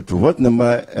that is very true.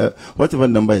 Whatever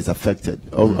number is affected,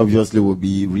 obviously will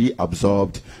be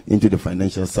reabsorbed into the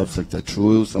financial subsector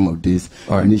through some of these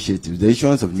initiatives. The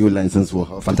issuance of new licenses will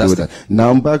help to do that.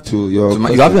 Now back to your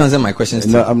question. You haven't answered my questions.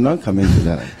 No, I'm not coming to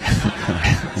that.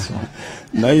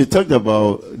 Now you talked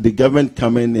about the government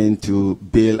coming in to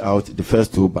bail out the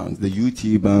first 2 banks, the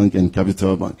UT Bank and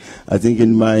Capital Bank. I think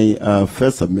in my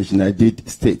first submission I did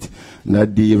state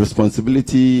that the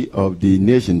responsibility of the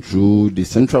nation through the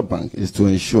central bank is to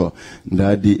ensure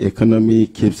that the economy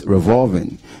keeps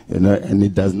revolving, and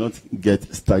it does not get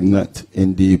stagnant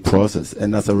in the process.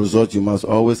 And as a result, you must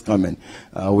always come in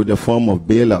with a form of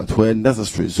bailout where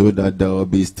necessary, so that there will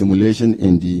be stimulation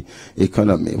in the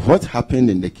economy. What happened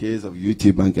in the case of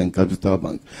UT Bank and Capital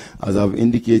Bank, as I've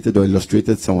indicated or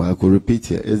illustrated somewhere, I could repeat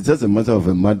here, it's just a matter of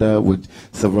a mother with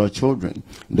several children,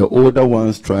 the older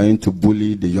ones trying to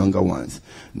bully the younger ones.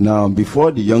 Now,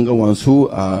 before the younger ones, who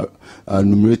are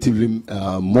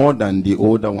numeratively more than the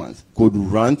older ones, could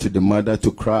run to the mother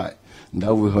to cry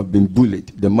that we have been bullied,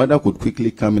 the mother could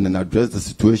quickly come in and address the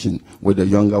situation with the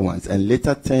younger ones, and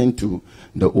later turn to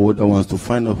the older ones to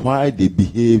find out why they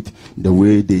behaved the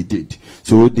way they did.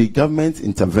 So the government's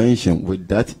intervention with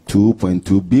that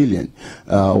 2.2 billion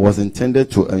was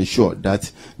intended to ensure that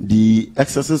the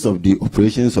excesses of the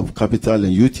operations of Capital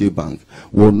and UT Bank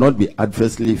will not be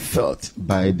adversely felt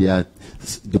by their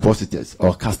depositors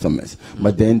or customers,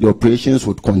 but then the operations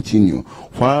would continue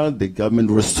while the government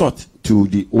resort to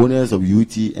the owners of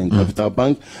UT and Capital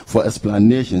Bank for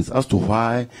explanations as to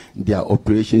why their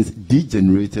operations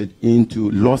degenerated into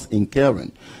loss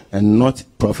incurring and not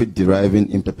profit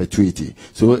deriving in perpetuity.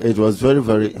 So it was very,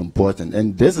 very important.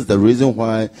 And this is the reason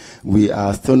why we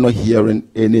are still not hearing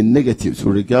any negatives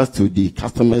with regards to the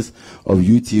customers of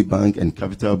UT Bank and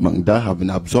Capital Bank that have been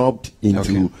absorbed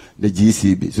into the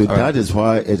GCB. So that is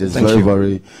why it is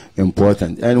very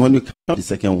important. And when we come to the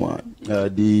second one,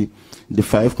 the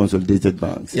 5 consolidated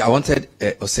banks. I wanted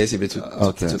Osei-Assibey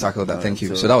to tackle that. Thank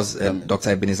you. So that was Dr.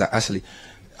 Ebenezer. Actually,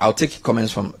 I'll take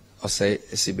comments from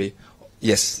Osei-Assibey.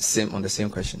 Yes, on the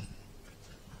same question.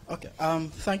 Okay.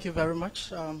 Thank you very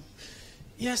much.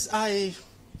 Yes, the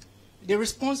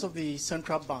response of the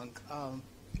central bank,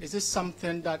 is this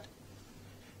something that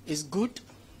is good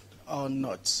or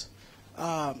not?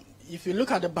 If you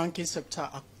look at the banking sector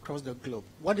across the globe,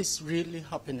 what is really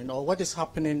happening, or what is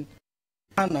happening in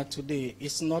Ghana today,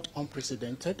 is not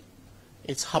unprecedented.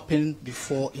 It's happened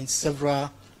before in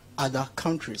several other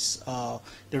countries.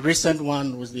 The recent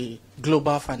one was the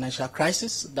global financial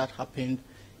crisis that happened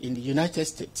in the United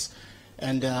States.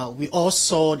 And we all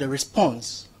saw the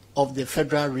response of the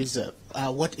Federal Reserve,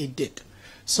 what it did.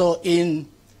 So in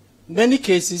many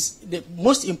cases, the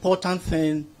most important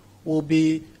thing will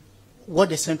be what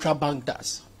the central bank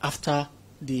does after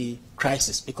the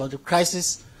crisis, because the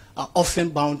crises are often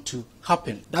bound to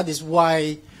happen. That is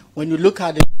why when you look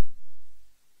at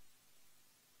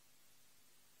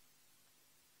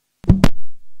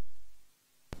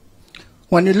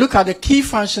the key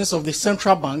functions of the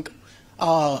central bank,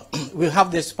 we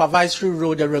have the supervisory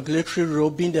role, the regulatory role,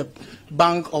 being the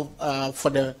bank of, for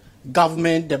the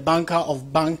government, the banker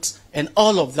of banks, and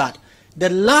all of that. The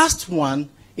last one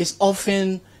is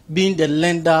often being the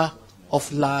lender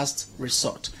of last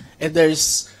resort. And there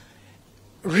is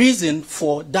reason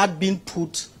for that being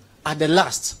put at the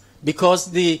last,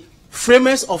 because the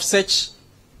framers of such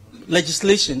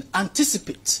legislation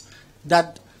anticipate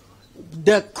that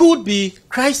there could be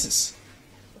crisis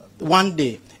one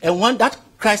day. And when that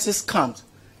crisis comes,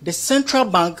 the central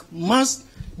bank must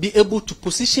be able to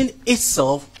position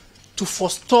itself to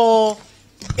forestall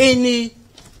any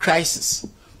crisis.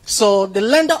 So the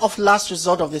lender of last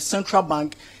resort of the central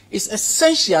bank is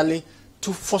essentially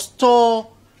to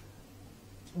forestall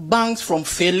banks from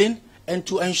failing and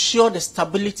to ensure the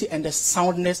stability and the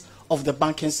soundness of the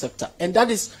banking sector. And that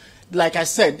is, like I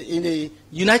said, in the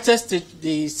United States,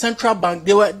 the central bank,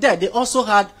 they were there. They also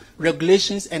had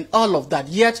regulations and all of that.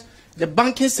 Yet, the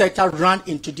banking sector ran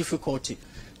into difficulty.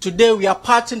 Today, we are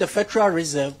parting the Federal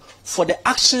Reserve for the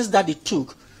actions that it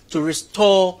took to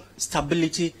restore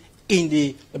stability in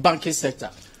the banking sector.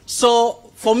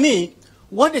 So, for me,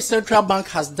 what the central bank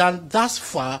has done thus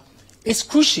far is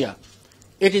crucial.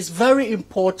 It is very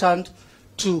important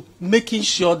to making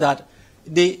sure that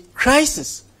the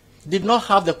crisis did not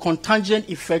have the contagion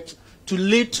effect to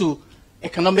lead to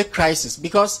economic crisis,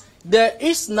 because there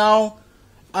is now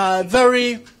a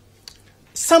very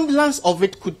semblance of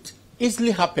it could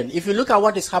easily happen. If you look at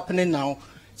what is happening now,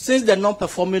 since the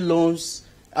non-performing loans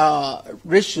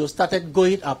ratio started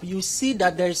going up, you see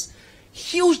that there is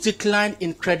huge decline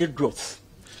in credit growth.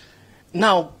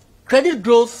 Now, credit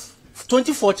growth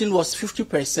 2014 was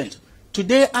 50%.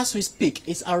 Today, as we speak,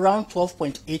 it's around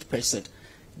 12.8%.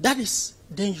 That is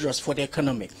dangerous for the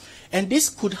economy. And this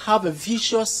could have a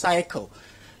vicious cycle,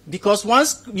 because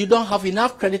once you don't have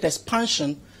enough credit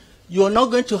expansion, you are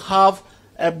not going to have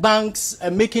banks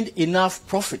making enough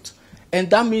profit. And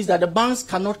that means that the banks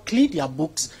cannot clean their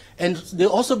books, and they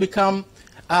also become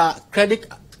credit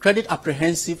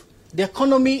apprehensive. The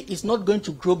economy is not going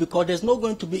to grow because there's not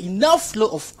going to be enough flow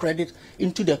of credit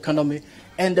into the economy,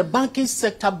 and the banking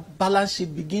sector balance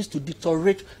sheet begins to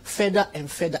deteriorate further and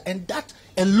further, and that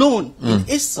alone in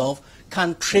itself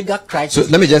can trigger crisis.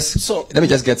 So let me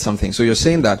just get something. So you're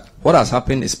saying that what has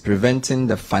happened is preventing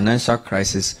the financial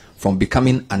crisis from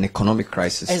becoming an economic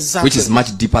crisis, exactly, which is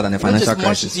much deeper than a financial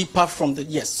crisis. Much deeper from the,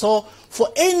 yes. So for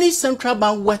any central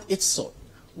bank worth its salt,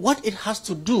 what it has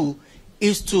to do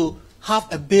is to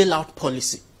have a bailout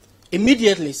policy.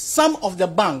 Immediately, some of the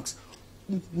banks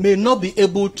may not be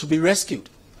able to be rescued.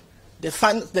 The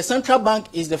central bank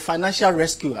is the financial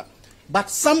rescuer. But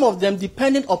some of them,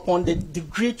 depending upon the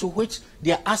degree to which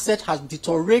their asset has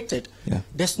deteriorated,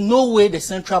 there's no way the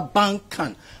central bank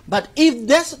can. But if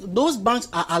those banks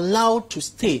are allowed to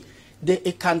stay,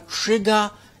 it can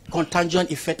trigger contagion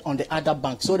effect on the other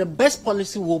banks. So the best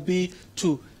policy will be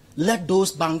to let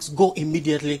those banks go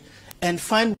immediately and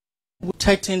find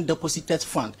tighten depositors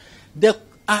fund. There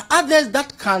are others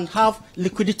that can have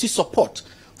liquidity support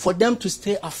for them to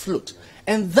stay afloat,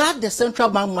 and that the central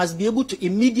bank must be able to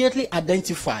immediately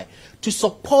identify to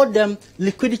support them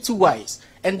liquidity-wise.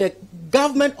 And the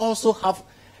government also have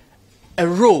a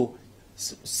role,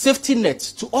 safety net,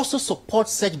 to also support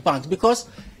such banks, because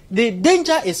the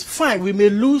danger is fine. We may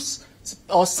lose,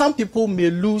 or some people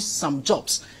may lose some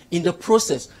jobs in the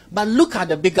process, but look at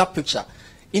the bigger picture.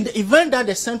 In the event that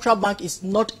the central bank is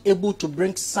not able to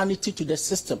bring sanity to the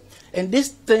system, and this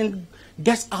thing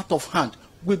gets out of hand,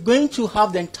 we're going to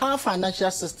have the entire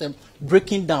financial system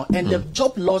breaking down, and the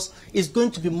job loss is going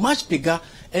to be much bigger.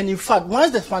 And in fact,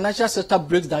 once the financial sector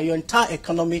breaks down, your entire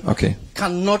economy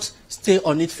cannot stay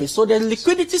on its feet. So the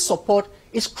liquidity support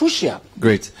is crucial.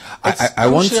 Great. I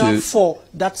want to for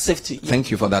that safety. Thank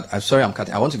you for that. I'm sorry, I'm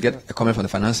cutting. I want to get a comment from the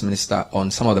finance minister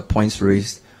on some of the points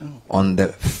raised on the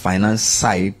finance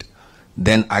side.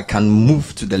 Then I can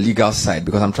move to the legal side,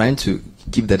 because I'm trying to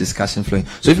keep the discussion flowing.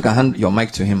 So if you can hand your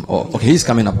mic to him. Okay, he's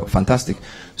coming up. Fantastic.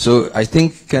 So I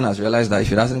think Ken has realized that if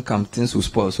he doesn't come, things will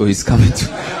spoil. So he's coming to.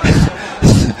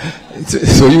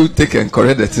 So you take and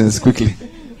correct the things quickly.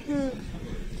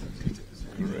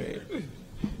 Great.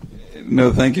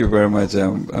 No, thank you very much.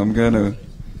 I'm going to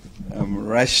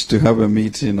rush to have a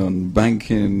meeting on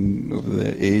banking of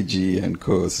the AG and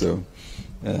co. So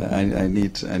I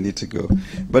need to go.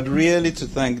 But really to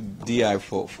thank DI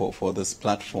for this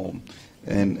platform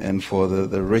and for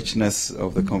the richness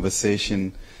of the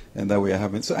conversation and that we are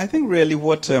having. So I think really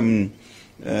what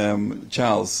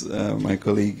Charles, my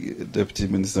colleague, Deputy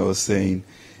Minister, was saying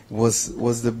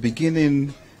was the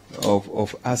beginning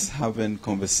of us having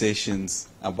conversations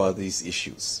about these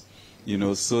issues,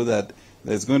 so that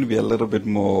there's going to be a little bit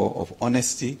more of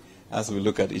honesty as we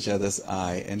look at each other's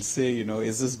eye and say,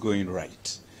 is this going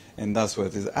right? And that's what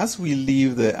it is. As we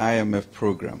leave the IMF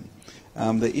program,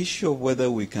 the issue of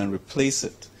whether we can replace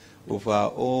it of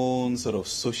our own sort of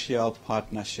social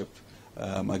partnership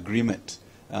agreement,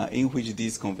 in which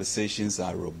these conversations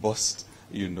are robust,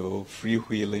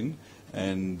 freewheeling,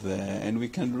 and we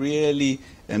can really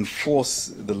enforce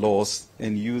the laws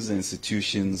and use the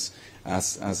institutions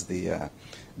as they are.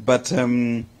 But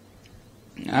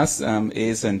as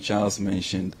Ace and Charles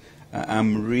mentioned,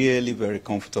 I'm really very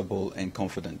comfortable and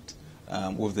confident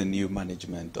with the new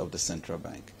management of the central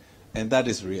bank, and that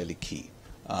is really key.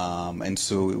 And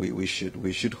so we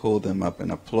should hold them up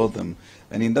and applaud them.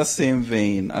 And in that same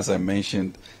vein, as I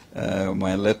mentioned,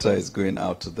 my letter is going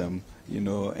out to them,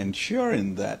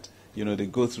 ensuring that they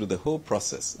go through the whole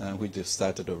process, which they've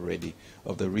started already,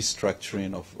 of the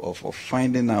restructuring, of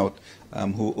finding out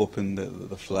who opened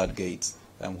the floodgates,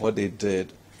 and what they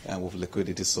did with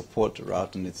liquidity support,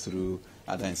 routing it through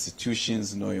other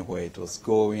institutions, knowing where it was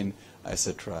going,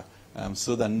 etc.,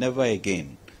 so that never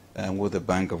again will the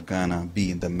Bank of Ghana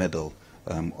be in the middle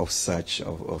of such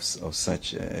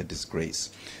a disgrace.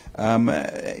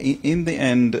 In the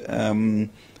end,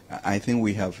 I think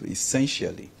we have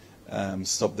essentially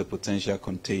stopped the potential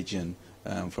contagion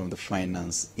from the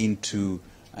finance into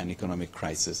an economic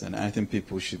crisis, and I think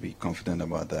people should be confident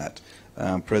about that.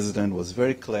 President was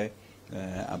very clear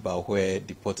about where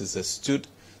depositors stood,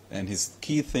 and his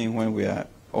key thing when we are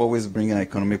always bringing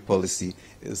economic policy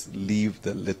is leave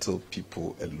the little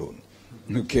people alone.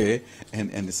 Okay, and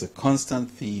it's a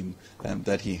constant theme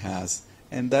that he has,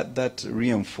 and that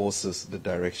reinforces the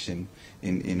direction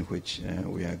in which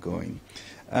we are going.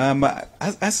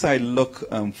 As I look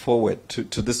forward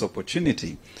to this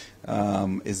opportunity,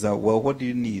 is that, well, what do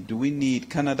you need? Do we need,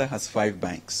 Canada has 5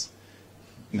 banks,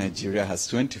 Nigeria has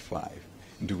 25.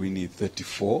 Do we need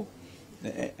 34?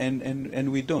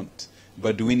 And we don't.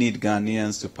 But do we need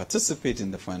Ghanaians to participate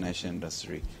in the financial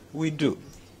industry? We do,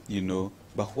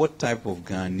 But what type of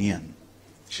Ghanaian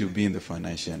should be in the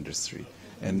financial industry?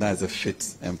 And that's a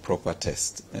fit and proper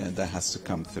test that has to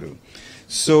come through.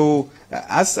 So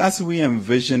as we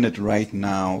envision it right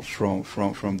now from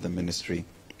the ministry,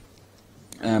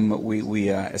 we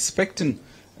are expecting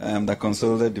the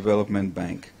Consolidated Development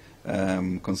Bank,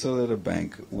 Consolidated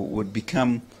Bank would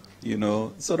become,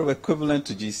 sort of equivalent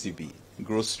to GCB,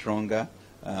 grow stronger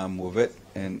with it,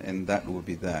 and that will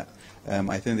be that.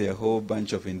 I think there are a whole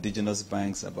bunch of indigenous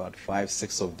banks, about 5,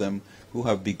 6 of them, who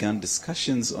have begun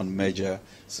discussions on merger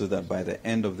so that by the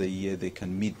end of the year they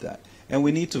can meet that. And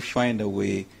we need to find a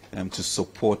way to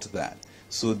support that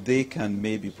so they can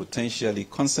maybe potentially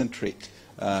concentrate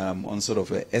on sort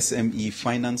of a SME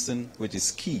financing, which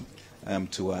is key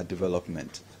to our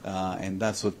development. And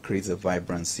that's what creates a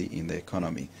vibrancy in the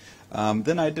economy.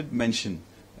 Then I did mention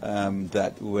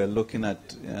that we're looking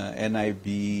at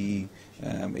NIB,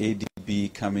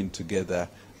 ADB coming together.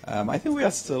 I think we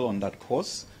are still on that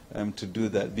course to do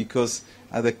that, because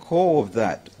at the core of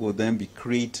that will then be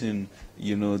creating,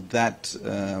 that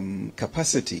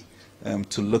capacity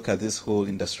to look at this whole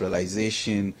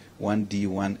industrialization, 1D,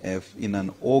 1F, in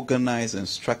an organized and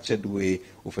structured way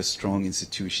with a strong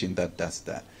institution that does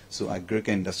that. So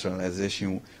aggregate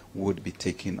industrialization would be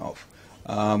taken off.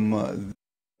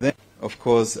 Then, of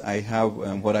course, I have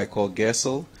what I call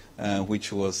GESL,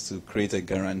 which was to create a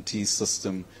guarantee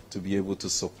system to be able to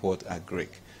support agric.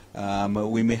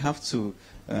 We may have to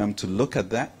look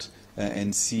at that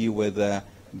and see whether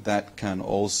that can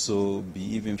also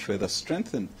be even further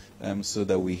strengthened, so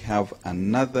that we have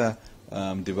another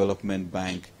development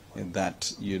bank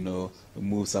that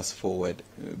moves us forward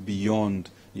beyond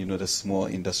the small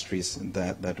industries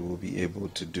that we'll be able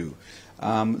to do.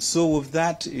 So with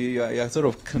that, you're sort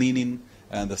of cleaning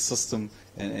the system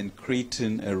and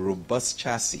creating a robust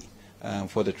chassis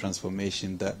for the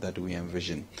transformation that we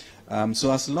envision.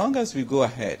 So as long as we go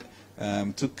ahead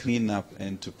to clean up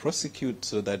and to prosecute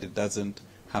so that it doesn't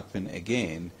happen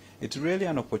again, it's really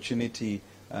an opportunity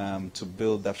to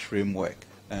build that framework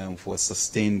for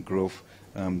sustained growth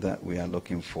that we are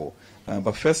looking for.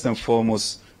 But first and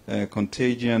foremost,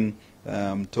 contagion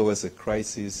towards a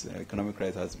crisis, economic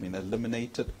crisis, has been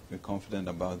eliminated. We're confident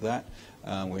about that.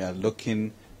 We are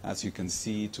looking, as you can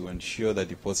see, to ensure that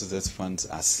depositors' funds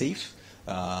are safe,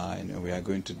 and we are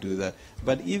going to do that.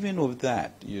 But even with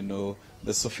that,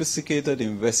 the sophisticated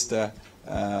investor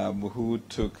who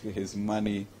took his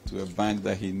money to a bank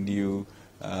that he knew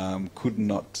could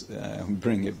not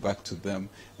bring it back to them.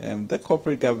 The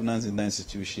corporate governance in the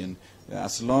institution,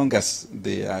 as long as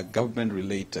they are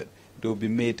government-related, they will be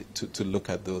made to look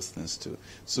at those things too.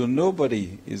 So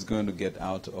nobody is going to get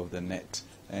out of the net.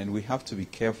 And we have to be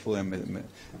careful and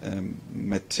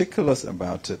meticulous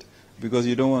about it, because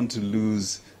you don't want to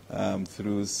lose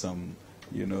through some,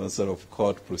 sort of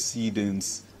court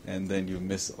proceedings, and then you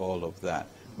miss all of that.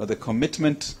 But the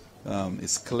commitment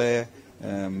is clear.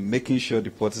 Making sure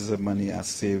depositors' money are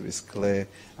safe is clear.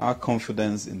 Our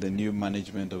confidence in the new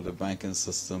management of the banking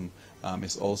system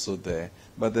is also there.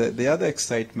 But the other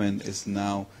excitement is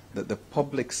now that the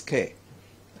public's care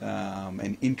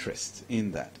and interest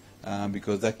in that,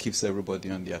 because that keeps everybody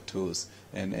on their toes,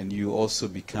 and you also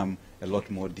become a lot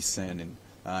more discerning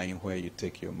in where you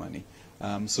take your money.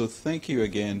 So thank you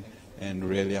again, and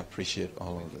really appreciate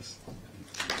all of this.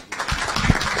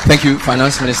 Thank you,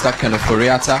 Finance Minister Ken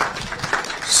Ofori-Atta.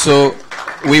 So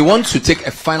we want to take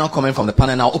a final comment from the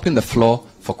panel. Now open the floor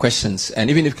for questions. And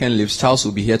even if Ken leaves, Charles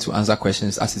will be here to answer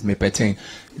questions as it may pertain.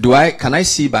 Can I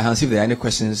see by hands if there are any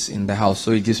questions in the house?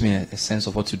 So it gives me a sense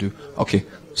of what to do. Okay.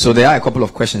 So there are a couple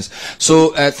of questions. So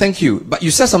thank you. But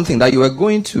you said something that you were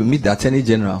going to meet the Attorney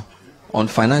General on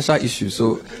financial issues.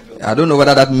 So I don't know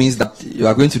whether that means that you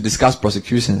are going to discuss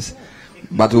prosecutions.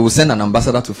 But we will send an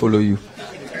ambassador to follow you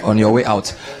on your way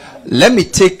out. Let me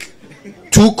take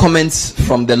 2 comments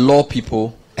from the law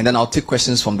people, and then I'll take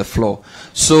questions from the floor.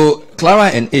 So, Clara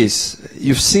and Ace,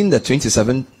 you've seen the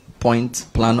 27-point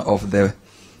plan of the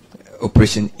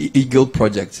Operation Eagle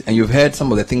project, and you've heard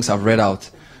some of the things I've read out.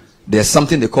 There's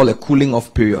something they call a cooling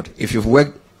off period. If you've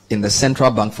worked in the central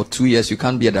bank for 2 years, you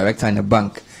can't be a director in a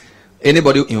bank.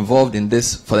 Anybody involved in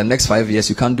this for the next 5 years,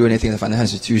 you can't do anything in a financial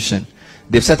institution.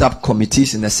 They've set up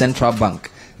committees in the central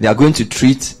bank. They are going to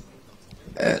treat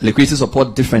liquidity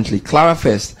support differently. Clara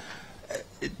first,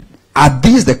 are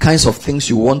these the kinds of things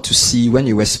you want to see when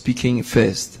you were speaking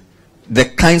first? The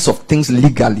kinds of things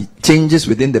legally, changes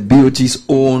within the BOG's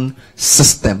own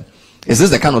system. Is this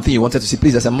the kind of thing you wanted to see?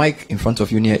 Please, there's a mic in front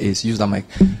of you near Ace. Use that mic.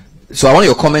 So I want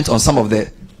your comment on some of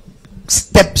the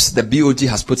steps the BOG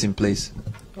has put in place.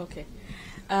 Okay.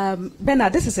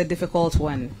 Bernard, this is a difficult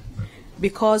one.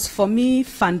 Because for me,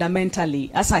 fundamentally,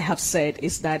 as I have said,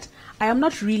 is that I am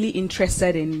not really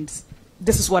interested in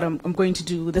this is what I'm going to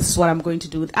do, this is what I'm going to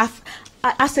do. As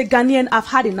a Ghanaian, I've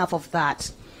had enough of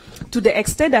that. To the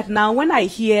extent that now when I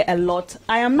hear a lot,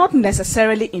 I am not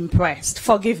necessarily impressed.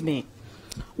 Forgive me.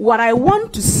 What I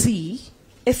want to see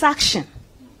is action.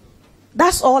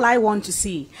 That's all I want to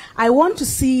see. I want to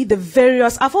see the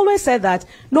various, I've always said that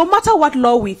no matter what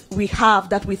law we have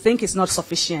that we think is not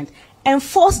sufficient,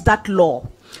 enforce that law.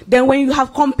 Then when you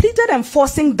have completed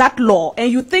enforcing that law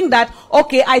and you think that,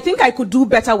 okay, I think I could do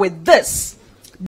better with this,